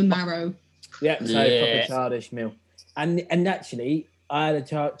and bone marrow. Yeah, so proper childish meal. And actually, I had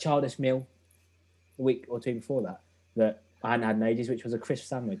a childish meal a week or two before that I hadn't had in ages, which was a crisp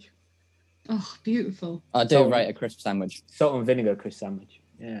sandwich. Oh, beautiful. I do rate a crisp sandwich. Salt and vinegar crisp sandwich.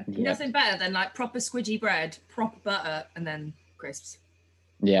 Yeah. Nothing better than like proper squidgy bread, proper butter, and then crisps.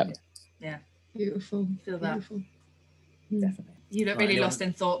 Yeah. Yeah. Beautiful. Feel that. Beautiful. Definitely. You look really lost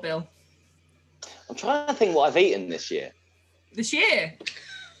in thought, Bill. I'm trying to think what I've eaten this year. This year?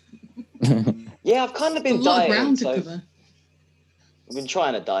 Yeah, I've kind of been a lot dieting. of ground to So cover. I've been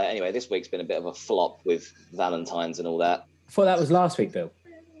trying to diet anyway. This week's been a bit of a flop with Valentine's and all that. I thought that was last week, Bill.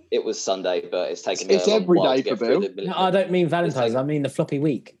 It was Sunday, but it's taken me It's a long every while day to get for through Bill. the- No, I don't mean Valentine's. I mean the floppy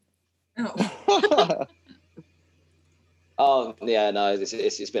week. Oh. Oh yeah, no,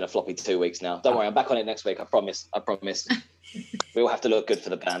 it's been a floppy 2 weeks now. Don't worry, I'm back on it next week. I promise. We all have to look good for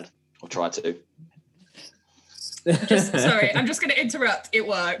the band. I'll try to. Sorry, I'm just going to interrupt. It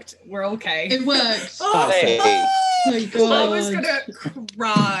worked. We're okay. It worked. Oh, Hey. my God. I was going to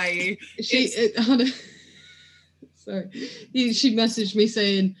cry. Sorry. She messaged me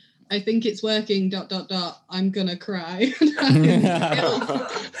saying, I think it's working, ... I'm gonna cry.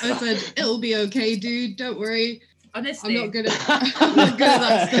 I said, it'll be okay, dude. Don't worry. Honestly. I'm not good at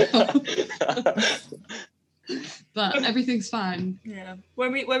that stuff. But everything's fine. Yeah.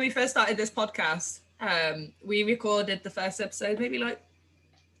 When we first started this podcast, we recorded the first episode maybe like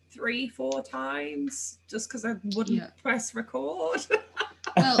 3-4 times just because I wouldn't press record.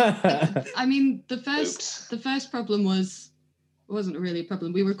 Well, I mean, the first problem wasn't really a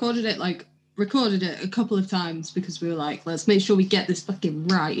problem. We recorded it a couple of times because we were like, let's make sure we get this fucking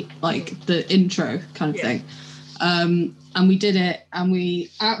right, like the intro kind of thing. And we did it, and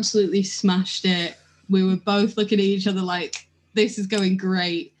we absolutely smashed it. We were both looking at each other like, this is going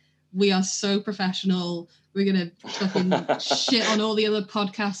great. We are so professional. We're gonna fucking shit on all the other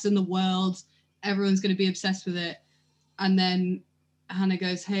podcasts in the world. Everyone's gonna be obsessed with it. And then Hannah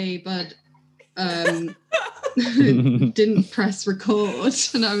goes, hey, bud, didn't press record.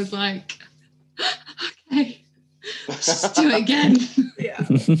 And I was like, okay, just do it again. Yeah,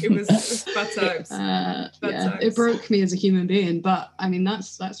 it was bad times. Bad times. It broke me as a human being. But I mean,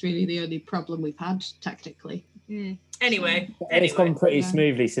 that's really the only problem we've had, technically. Anyway. It's gone pretty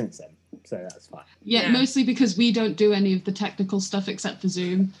smoothly since then, so that's fine. Yeah, mostly because we don't do any of the technical stuff except for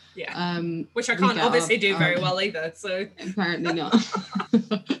Zoom. Yeah. Which I can't obviously do very well either, so. Apparently not.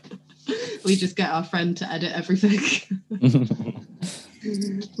 We just get our friend to edit everything.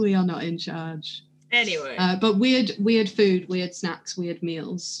 We are not in charge. Anyway. But weird food, weird snacks, weird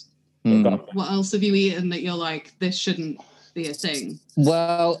meals. What else have you eaten that you're like, this shouldn't be a thing?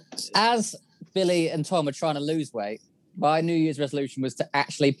 Well, as Billy and Tom are trying to lose weight, my New Year's resolution was to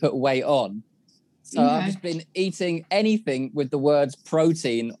actually put weight on. So I've just been eating anything with the words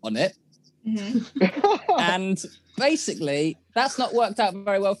protein on it. And basically, that's not worked out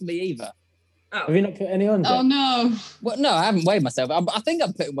very well for me either. Oh. Have you not put any on? Oh, no. Well, no, I haven't weighed myself. I think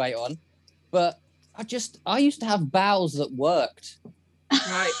I'm putting weight on, but I used to have bowels that worked.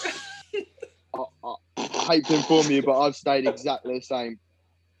 Right. I hate to inform you, but I've stayed exactly the same.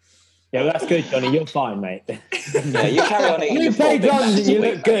 Yeah, well, that's good, Johnny. You're fine, mate. Yeah, you carry on eating. You play drums and you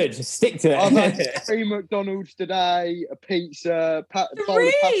look good. Stick to it. I've had 3 McDonald's today, a pizza, bowl of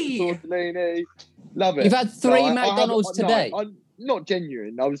pasta tortellini. Love it. You've had 3 McDonald's today? not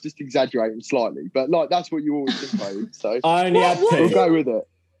genuine. I was just exaggerating slightly, but like that's what you always think, mate. So I only had 2. We'll go with it.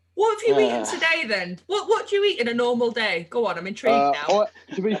 What have you eaten today then? What do you eat in a normal day? Go on, I'm intrigued now.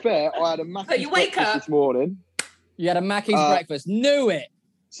 To be fair, I had a Mackey's breakfast this morning. You had a Mackey's breakfast. Knew it.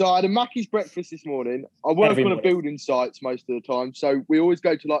 So I had a Mackey's breakfast this morning. I work on a building sites most of the time, so we always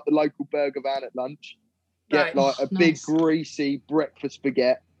go to like the local burger van at lunch, get like a big greasy breakfast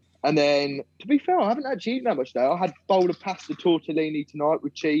baguette, and then to be fair, I haven't actually eaten that much today. I had a bowl of pasta tortellini tonight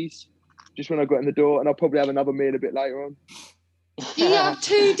with cheese, just when I got in the door, and I'll probably have another meal a bit later on. You have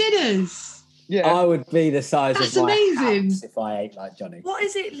 2 dinners. Yeah, I would be the size That's of my amazing. house if I ate like Johnny. What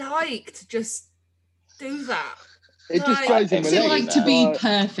is it like to just do that? It just goes in What's my it legs. like to be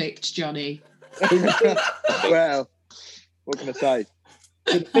perfect, Johnny? Well, what can I say?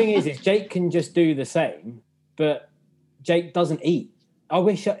 The thing is Jake can just do the same, but Jake doesn't eat. I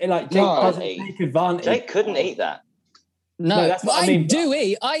wish Jake doesn't take advantage. Jake couldn't eat that. No, that's what I mean. Do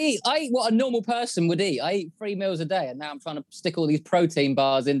eat. I eat what a normal person would eat. I eat 3 meals a day, and now I'm trying to stick all these protein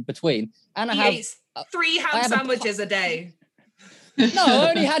bars in between. And I have eats 3 ham sandwiches a day. No, I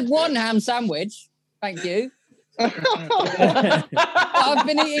only had 1 ham sandwich. Thank you. I've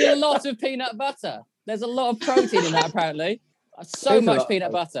been eating a lot of peanut butter. There's a lot of protein in that, apparently. So much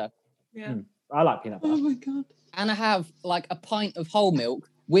peanut butter. Yeah. I like peanut butter. Oh my God. And I have like a pint of whole milk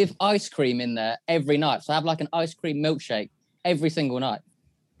with ice cream in there every night. So I have like an ice cream milkshake every single night.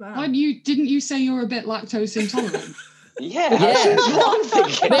 Wow. Didn't you say you're a bit lactose intolerant? Yeah.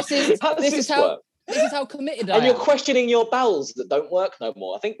 This is how committed I am. And you're questioning your bowels that don't work no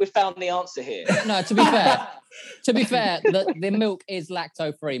more. I think we've found the answer here. No, to be fair, the milk is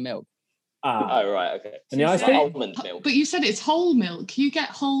lacto-free milk. Oh, right, okay. And the ice cream? Almond milk. But you said it's whole milk. You get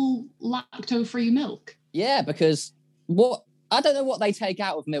whole lacto-free milk. Yeah, because I don't know what they take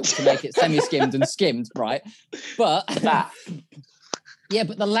out of milk to make it semi-skimmed and skimmed, right? But fat. Yeah,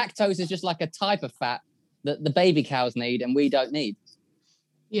 but the lactose is just like a type of fat that the baby cows need and we don't need.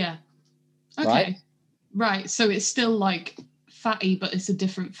 Yeah. Okay. Right. So it's still like fatty, but it's a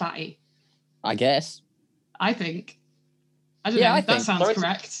different fatty. I guess. I think. I don't know. That sounds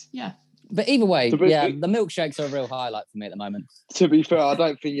correct. Yeah. But either way, the milkshakes are a real highlight for me at the moment. To be fair, I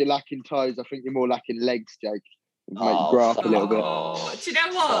don't think you're lacking toes. I think you're more lacking legs, Jake. Make you grow up a little bit. Do you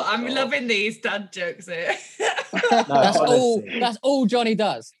know what? I'm loving these dad jokes here. That's all Johnny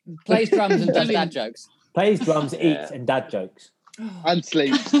does. Plays drums and does dad jokes. Plays drums, eats, and dad jokes. And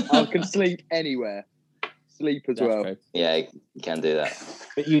sleeps. I can sleep anywhere. Sleep as well. True. Yeah, you can do that.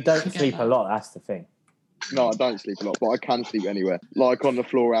 But you don't sleep a lot, that's the thing. No, I don't sleep a lot, but I can sleep anywhere. Like on the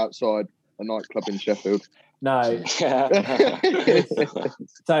floor outside a nightclub in Sheffield. No.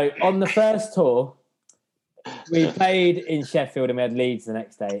 So on the first tour, we played in Sheffield and we had Leeds the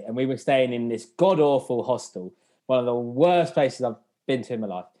next day, and we were staying in this god-awful hostel, one of the worst places I've been to in my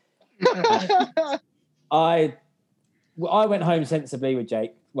life. I went home sensibly with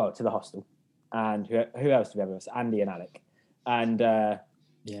Jake, to the hostel, and who else did we have with us? Andy and Alec. And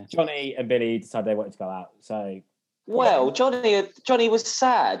Johnny and Billy decided they wanted to go out. So, well, Johnny was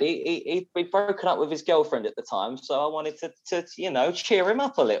sad. He'd broken up with his girlfriend at the time, so I wanted to cheer him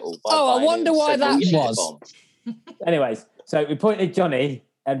up a little. I wonder why that was. Anyways, so we pointed Johnny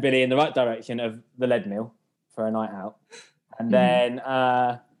and Billy in the right direction of the lead mill for a night out, and then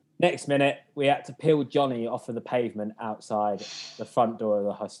next minute we had to peel Johnny off of the pavement outside the front door of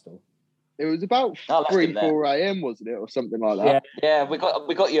the hostel. It was about 4 a.m, wasn't it, or something like that? Yeah. We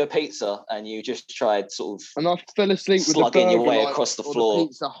got you a pizza, and you just tried sort of. And I fell asleep with slugging your way across the floor. The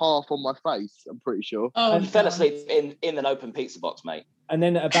pizza half on my face. I'm pretty sure. And fell asleep in an open pizza box, mate. And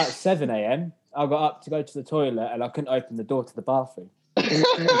then at about 7 a.m, I got up to go to the toilet, and I couldn't open the door to the bathroom.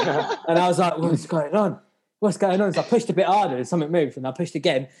 And I was like, "What's going on? What's going on?" So I pushed a bit harder, and something moved, and I pushed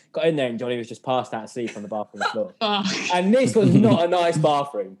again. Got in there, and Johnny was just passed out asleep on the bathroom floor. And this was not a nice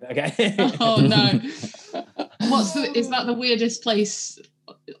bathroom. Okay. Oh no! Is that the weirdest place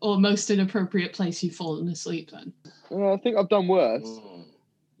or most inappropriate place you've fallen asleep then? I think I've done worse.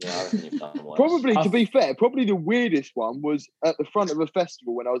 Yeah, I reckon you've done worse. Probably, to be fair, the weirdest one was at the front of a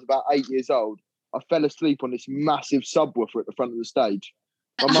festival when I was about 8 years old. I fell asleep on this massive subwoofer at the front of the stage.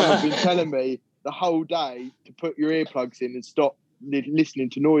 My mum had been telling me the whole day to put your earplugs in and stop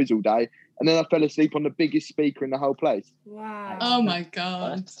listening to noise all day. And then I fell asleep on the biggest speaker in the whole place. Wow. Oh my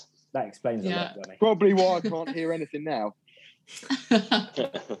God. That explains a lot, Johnny. Probably why I can't hear anything now.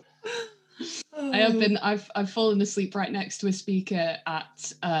 I've fallen asleep right next to a speaker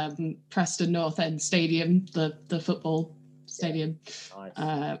at Preston North End Stadium, the football stadium.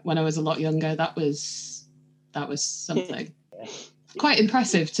 Nice. When I was a lot younger. That was something. Quite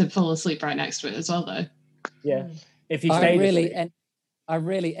impressive to fall asleep right next to it as well, though. Yeah. If you I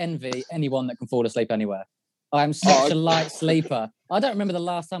really envy anyone that can fall asleep anywhere. I am such a light sleeper. I don't remember the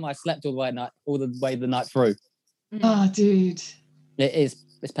last time I slept all the way the night through. Oh, dude. It's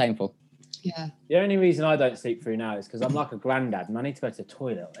painful. Yeah. The only reason I don't sleep through now is because I'm like a granddad and I need to go to the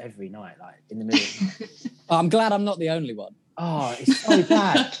toilet every night, like in the middle of the night. I'm glad I'm not the only one. Oh, it's so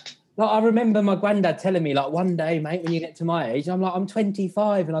bad. Like, I remember my granddad telling me, like, one day, mate, when you get to my age, I'm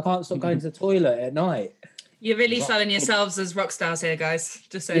 25 and I can't stop going to the toilet at night. You're really selling yourselves as rock stars here, guys.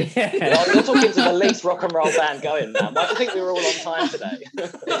 Just saying. Yeah. You're talking to the least rock and roll band going, man. Why do you think we were all on time today?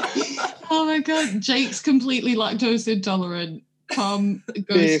 Oh my God. Jake's completely lactose intolerant. Tom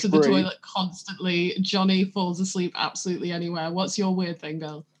goes to the toilet constantly. Johnny falls asleep absolutely anywhere. What's your weird thing,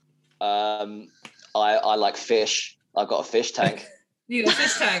 Bill? I like fish. I've got a fish tank. You got a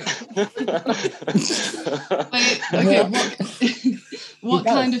fish tank? Wait, okay, what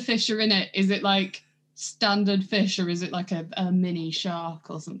kind of fish are in it? Is it like standard fish or is it like a mini shark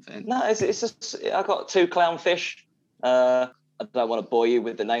or something? No, it's just, I've got 2 clownfish. I don't want to bore you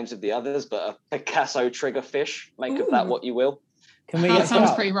with the names of the others, but a Picasso triggerfish. Make of that what you will. That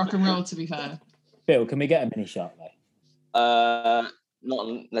sounds pretty rock and roll, to be fair. Bill, can we get a mini shark, though? Not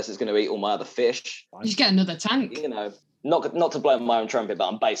unless it's going to eat all my other fish. You just get another tank. You know, not to blow my own trumpet, but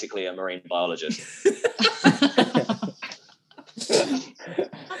I'm basically a marine biologist.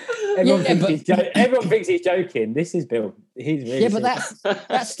 Everyone thinks he's joking. This is Bill. He's really but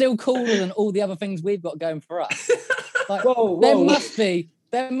that's still cooler than all the other things we've got going for us. Like, whoa.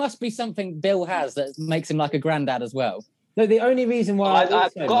 There must be something Bill has that makes him like a granddad as well. No, the only reason why I've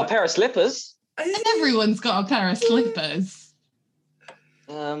got a pair of slippers. Everyone's got a pair of slippers.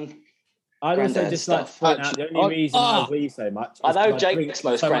 I'd also just like to point out the only reason I wee so much. I know Jake's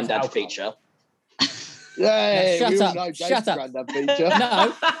most granddad feature. Yeah, shut up. Granddad feature.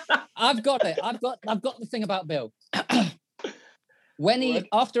 No, I've got it. I've got the thing about Bill. When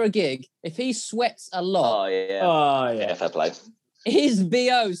after a gig, if he sweats a lot, yeah, fair play. His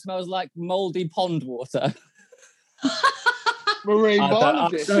BO smells like mouldy pond water. Marine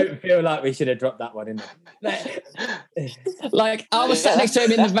biologist. I don't feel like we should have dropped that one in there. Like, I was sat next to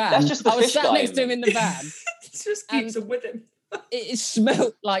him in the van. That's just the I was sat next to him in the van. It just keeps him with him. It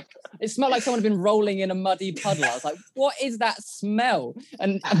smelled like someone had been rolling in a muddy puddle. I was like, what is that smell?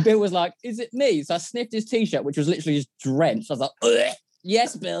 And Bill was like, is it me? So I sniffed his t-shirt, which was literally just drenched. I was like, ugh.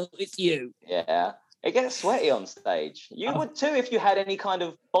 Yes, Bill, it's you. Yeah. It gets sweaty on stage. You would too if you had any kind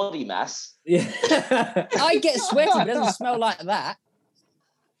of body mass. Yeah. I get sweaty, but it doesn't smell like that.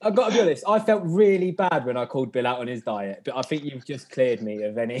 I've got to be honest, I felt really bad when I called Bill out on his diet, but I think you've just cleared me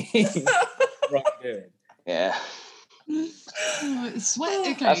of any wrongdoing. Yeah. Sweat.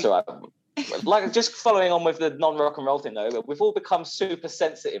 Okay. That's all right. Like, just following on with the non-rock and roll thing, though, we've all become super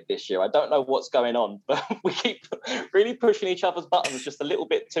sensitive this year. I don't know what's going on, but we keep really pushing each other's buttons just a little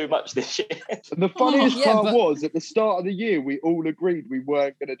bit too much this year. And the funniest part was, at the start of the year, we all agreed we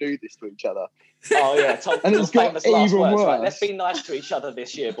weren't going to do this to each other. Oh, yeah. And it's got even worse. Right, let's be nice to each other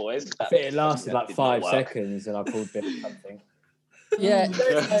this year, boys. It lasted like 5 seconds and I called Bill something. Yeah,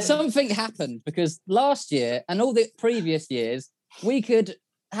 something happened because last year and all the previous years, we could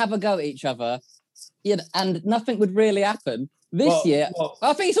have a go at each other, and nothing would really happen. This year,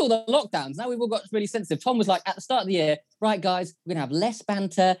 I think it's all the lockdowns. Now we've all got really sensitive. Tom was like, at the start of the year, right, guys, we're going to have less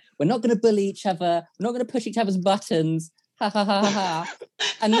banter. We're not going to bully each other. We're not going to push each other's buttons. Ha, ha, ha, ha, ha.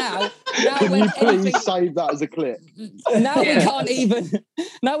 And now can you please save that as a clip? Now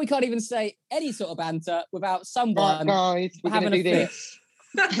we can't even say any sort of banter without someone guys, we're having a fit.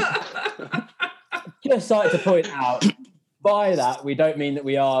 Just like to point out, by that, we don't mean that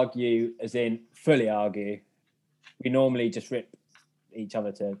we argue as in fully argue. We normally just rip each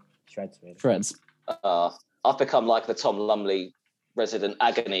other to shreds. Really. Shreds. I've become like the Tom Lumley resident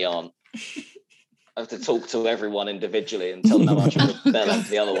agony aunt. I have to talk to everyone individually and tell them how much of a bellend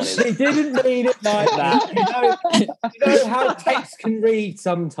the other one is. He didn't mean it like that. You know how text can read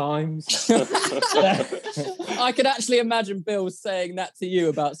sometimes. I could actually imagine Bill saying that to you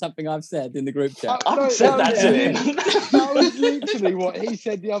about something I've said in the group chat. I've said that to him. That was literally what he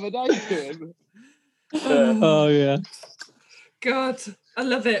said the other day to him. Oh, yeah. God, I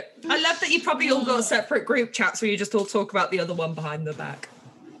love it. I love that you probably all got separate group chats where you just all talk about the other one behind the back.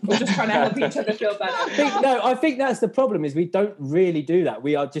 We're just trying to help each other feel better. I think that's the problem. Is we don't really do that.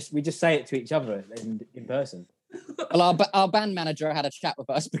 We just say it to each other in person. Well, our band manager had a chat with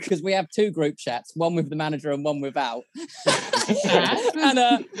us because we have 2 group chats, one with the manager and one without.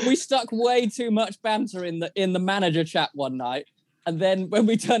 And we stuck way too much banter in the manager chat one night. And then when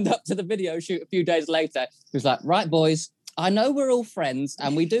we turned up to the video shoot a few days later, he was like, "Right, boys, I know we're all friends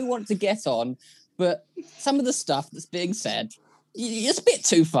and we do want to get on, but some of the stuff that's being said, it's a bit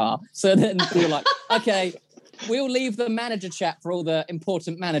too far. So then we were like, okay, we'll leave the manager chat for all the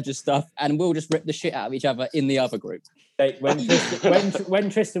important manager stuff, and we'll just rip the shit out of each other in the other group. When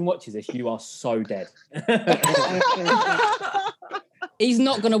Tristan watches this, you are so dead. He's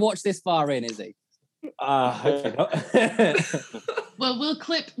not going to watch this far in, is he? Hopefully not. Well,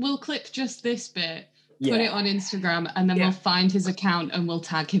 we'll clip just this bit, put it on Instagram, and then we'll find his account and we'll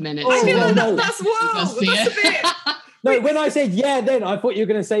tag him in it. That's the bit. No, when I said then I thought you were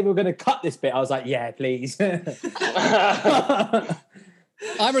going to say we were going to cut this bit. I was like, yeah, please. I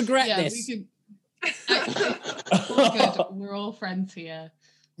regret this. Good. We're all friends here.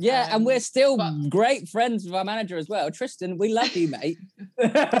 Yeah, and we're still great friends with our manager as well. Tristan, we love you, mate.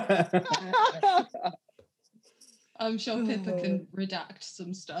 I'm sure Pippa can redact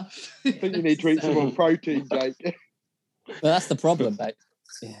some stuff. I think you need to eat some more protein, Jake. Well, that's the problem, mate.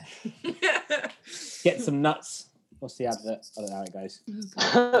 Yeah. Get some nuts. What's the advert? I don't know how it goes.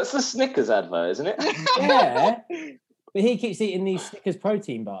 That's the Snickers advert, isn't it? Yeah. But he keeps eating these Snickers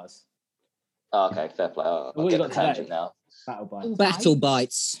protein bars. Oh, okay, fair play. I'll get the tangent now. Battle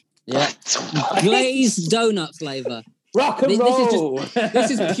bites. Yeah. Glazed donut flavour. Rock and roll. This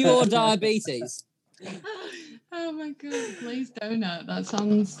is pure diabetes. Oh my god, glazed donut. That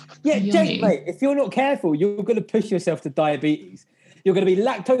sounds Jake, mate, if you're not careful, you're going to push yourself to diabetes. You're going to be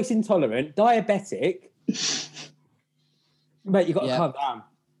lactose intolerant, diabetic. Mate, you've got to calm down.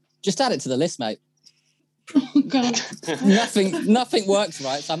 Just add it to the list, mate. Oh god. Nothing works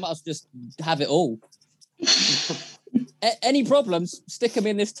right, so I must just have it all. Any problems, stick them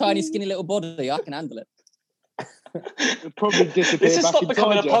in this tiny, skinny little body. I can handle it. It'll probably disappear. This is back not in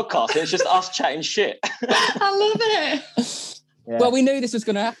becoming a time, podcast. It's just us chatting shit. I love it. Yeah. Well, we knew this was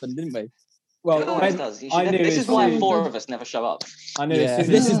going to happen, didn't we? Well, It always does. This is why 4 of us never show up. I knew as soon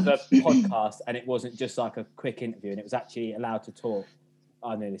as this is the podcast and it wasn't just like a quick interview and it was actually allowed to talk,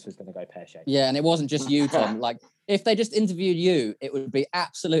 I knew this was going to go pear-shaped. Yeah, and it wasn't just you, Tom. Like, if they just interviewed you, it would be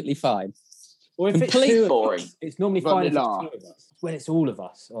absolutely fine. Or if it's Completely two boring. It's normally fine if it's 2 of us. When it's all of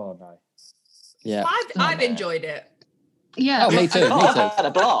us, oh no. Yeah. I've enjoyed it. Yeah. Oh, me too. I've had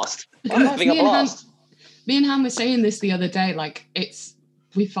a blast. I'm having a blast. Me and Han were saying this the other day. Like,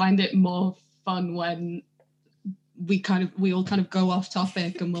 we find it more fun when we all kind of go off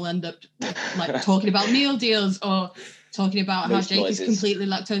topic and we'll end up like talking about meal deals or talking about how Jake is completely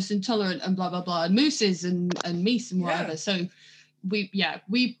lactose intolerant and blah blah blah, and mooses and meese and whatever. So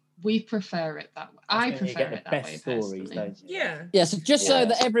we prefer it that way. I prefer it that way personally. Yeah. So just so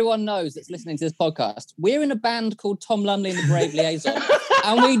that everyone knows that's listening to this podcast, we're in a band called Tom Lumley and the Brave Liaison,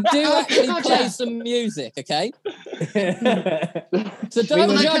 and we do actually play some music. Okay. So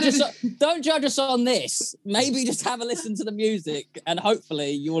don't judge us on this. Maybe just have a listen to the music, and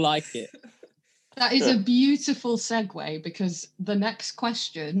hopefully you'll like it. That is a beautiful segue, because the next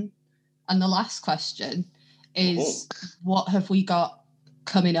question and the last question is, what have we got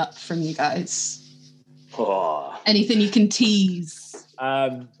coming up from you guys? Anything you can tease?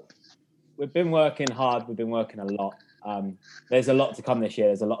 We've been working hard. We've been working a lot. There's a lot to come this year.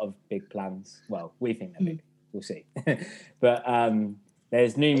 There's a lot of big plans. Well, we think they're big. We'll see. But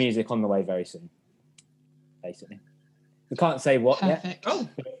there's new music on the way very soon, basically. We can't say what yet. Oh.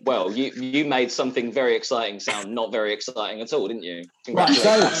 Well, you made something very exciting sound not very exciting at all, didn't you?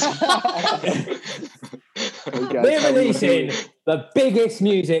 Congratulations. We're releasing the biggest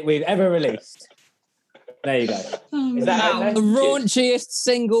music we've ever released. There you go. Is that okay? The raunchiest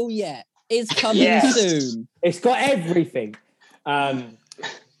single yet is coming soon. It's got everything. Yeah.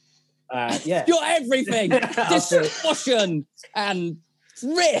 It's got everything. Distortion and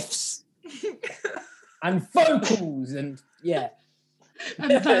riffs. And vocals and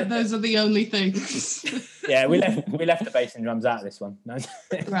And those are the only things. Yeah, we left the bass and drums out of this one. No.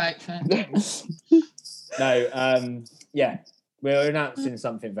 Right, fair. No, we're announcing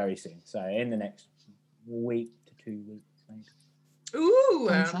something very soon. So in the next week to 2 weeks, maybe. Ooh,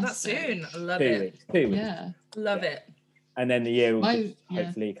 that's soon. I love it. 2 weeks. Yeah. Love it. And then the year will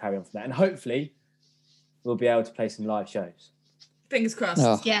hopefully carry on from that. And hopefully we'll be able to play some live shows. Fingers crossed.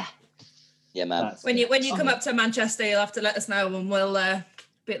 Oh. Yeah. Yeah, man. When you come up to Manchester, you'll have to let us know, and we'll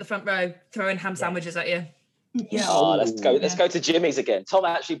be at the front row throwing ham sandwiches at you. Yeah. Oh, let's go. Let's go to Jimmy's again. Tom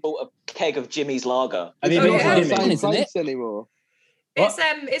actually bought a keg of Jimmy's lager. Have you been to Jimmy's? Isn't it anymore?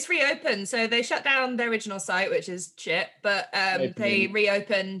 It's reopened. So they shut down their original site, which is shit, but they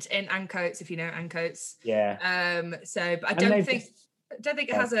reopened in Ancoats, if you know Ancoats. Yeah. But I don't think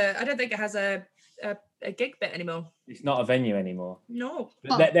it has a gig bit anymore. It's not a venue anymore. No.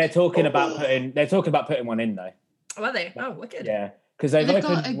 They're talking about putting one in though. Oh, are they? Oh, wicked. Yeah, Because they've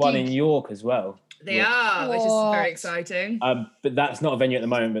opened one in York as well. They are, which is very exciting. But that's not a venue at the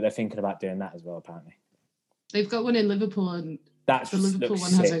moment, but they're thinking about doing that as well, apparently. They've got one in Liverpool, and the Liverpool one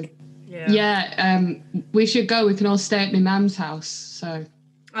sick. has a... Yeah, we should go. We can all stay at my mum's house, so...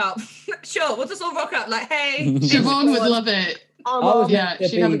 Oh, sure, we'll just all rock up like, hey. Siobhan would love it.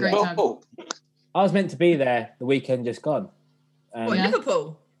 She'd have a great time. I was meant to be there the weekend just gone.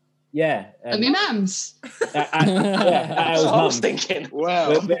 Liverpool? Yeah. At my mum's? I was thinking.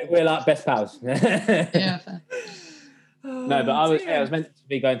 Wow. We're like best pals. Yeah, fair. No, but I was meant to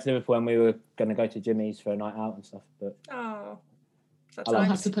be going to Liverpool and we were going to go to Jimmy's for a night out and stuff. But I'll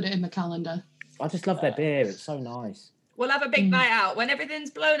have to put it in the calendar. I just love their beer. It's so nice. We'll have a big night out. When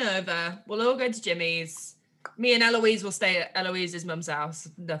everything's blown over, we'll all go to Jimmy's. Me and Eloise will stay at Eloise's mum's house.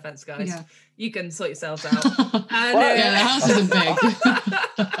 No offense, guys. Yeah. You can sort yourselves out. The house isn't big.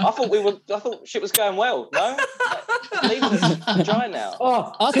 I thought shit was going well. No, leaving us dry now.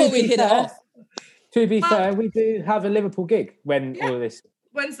 Oh, I thought we hit it off. To be fair, we do have a Liverpool gig when all this.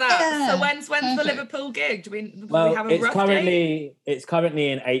 When's that? Yeah. So when's the Liverpool gig? Do we have a rough date? It's currently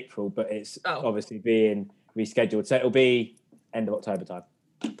in April, but it's obviously being rescheduled. So it'll be end of October time.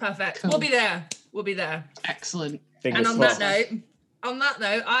 Perfect. Cool. We'll be there. Excellent. And on that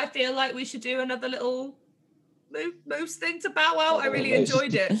note, I feel like we should do another little moose thing to bow out. I really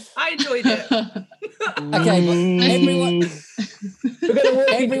enjoyed it. Okay, but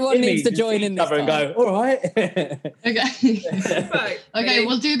everyone needs to join in this and go, all right. Okay. Right. Okay,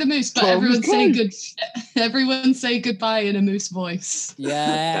 we'll do the moose, but everyone say goodbye in a moose voice.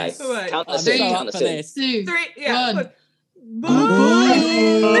 Yes. Okay. Right. Count us in. 2, 3, yeah. 1.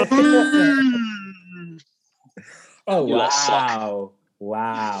 Oh, wow.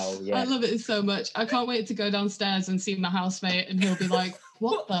 Wow. Yeah. I love it so much. I can't wait to go downstairs and see my housemate and he'll be like,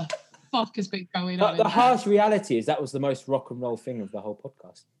 what the fuck has been going on? The harsh reality is that was the most rock and roll thing of the whole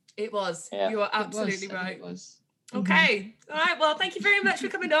podcast. It was. Yeah. You are absolutely right. It was. Okay. All right. Well, thank you very much for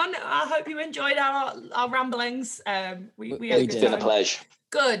coming on. I hope you enjoyed our ramblings. We it's been a pleasure.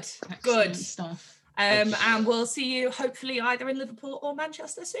 Good stuff. And we'll see you hopefully either in Liverpool or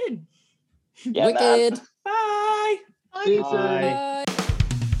Manchester soon. Yeah, Wicked. Bye. Bye.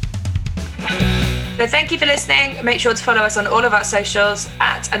 So thank you for listening. Make sure to follow us on all of our socials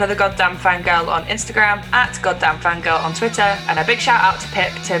at Another Goddamn Fangirl on Instagram, at Goddamn Fangirl on Twitter, and a big shout out to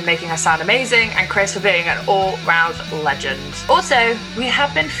Pip to making us sound amazing and Chris for being an all-round legend. Also, we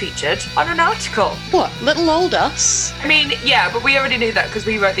have been featured on an article. What? Little old us? I mean, yeah, but we already knew that because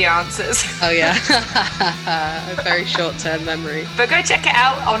we wrote the answers. Oh yeah. A very short-term memory. But go check it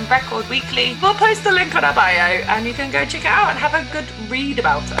out on Record Weekly. We'll post the link on our bio and you can go check it out and have a good read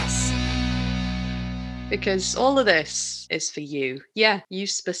about us. Because all of this is for you. Yeah, you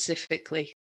specifically.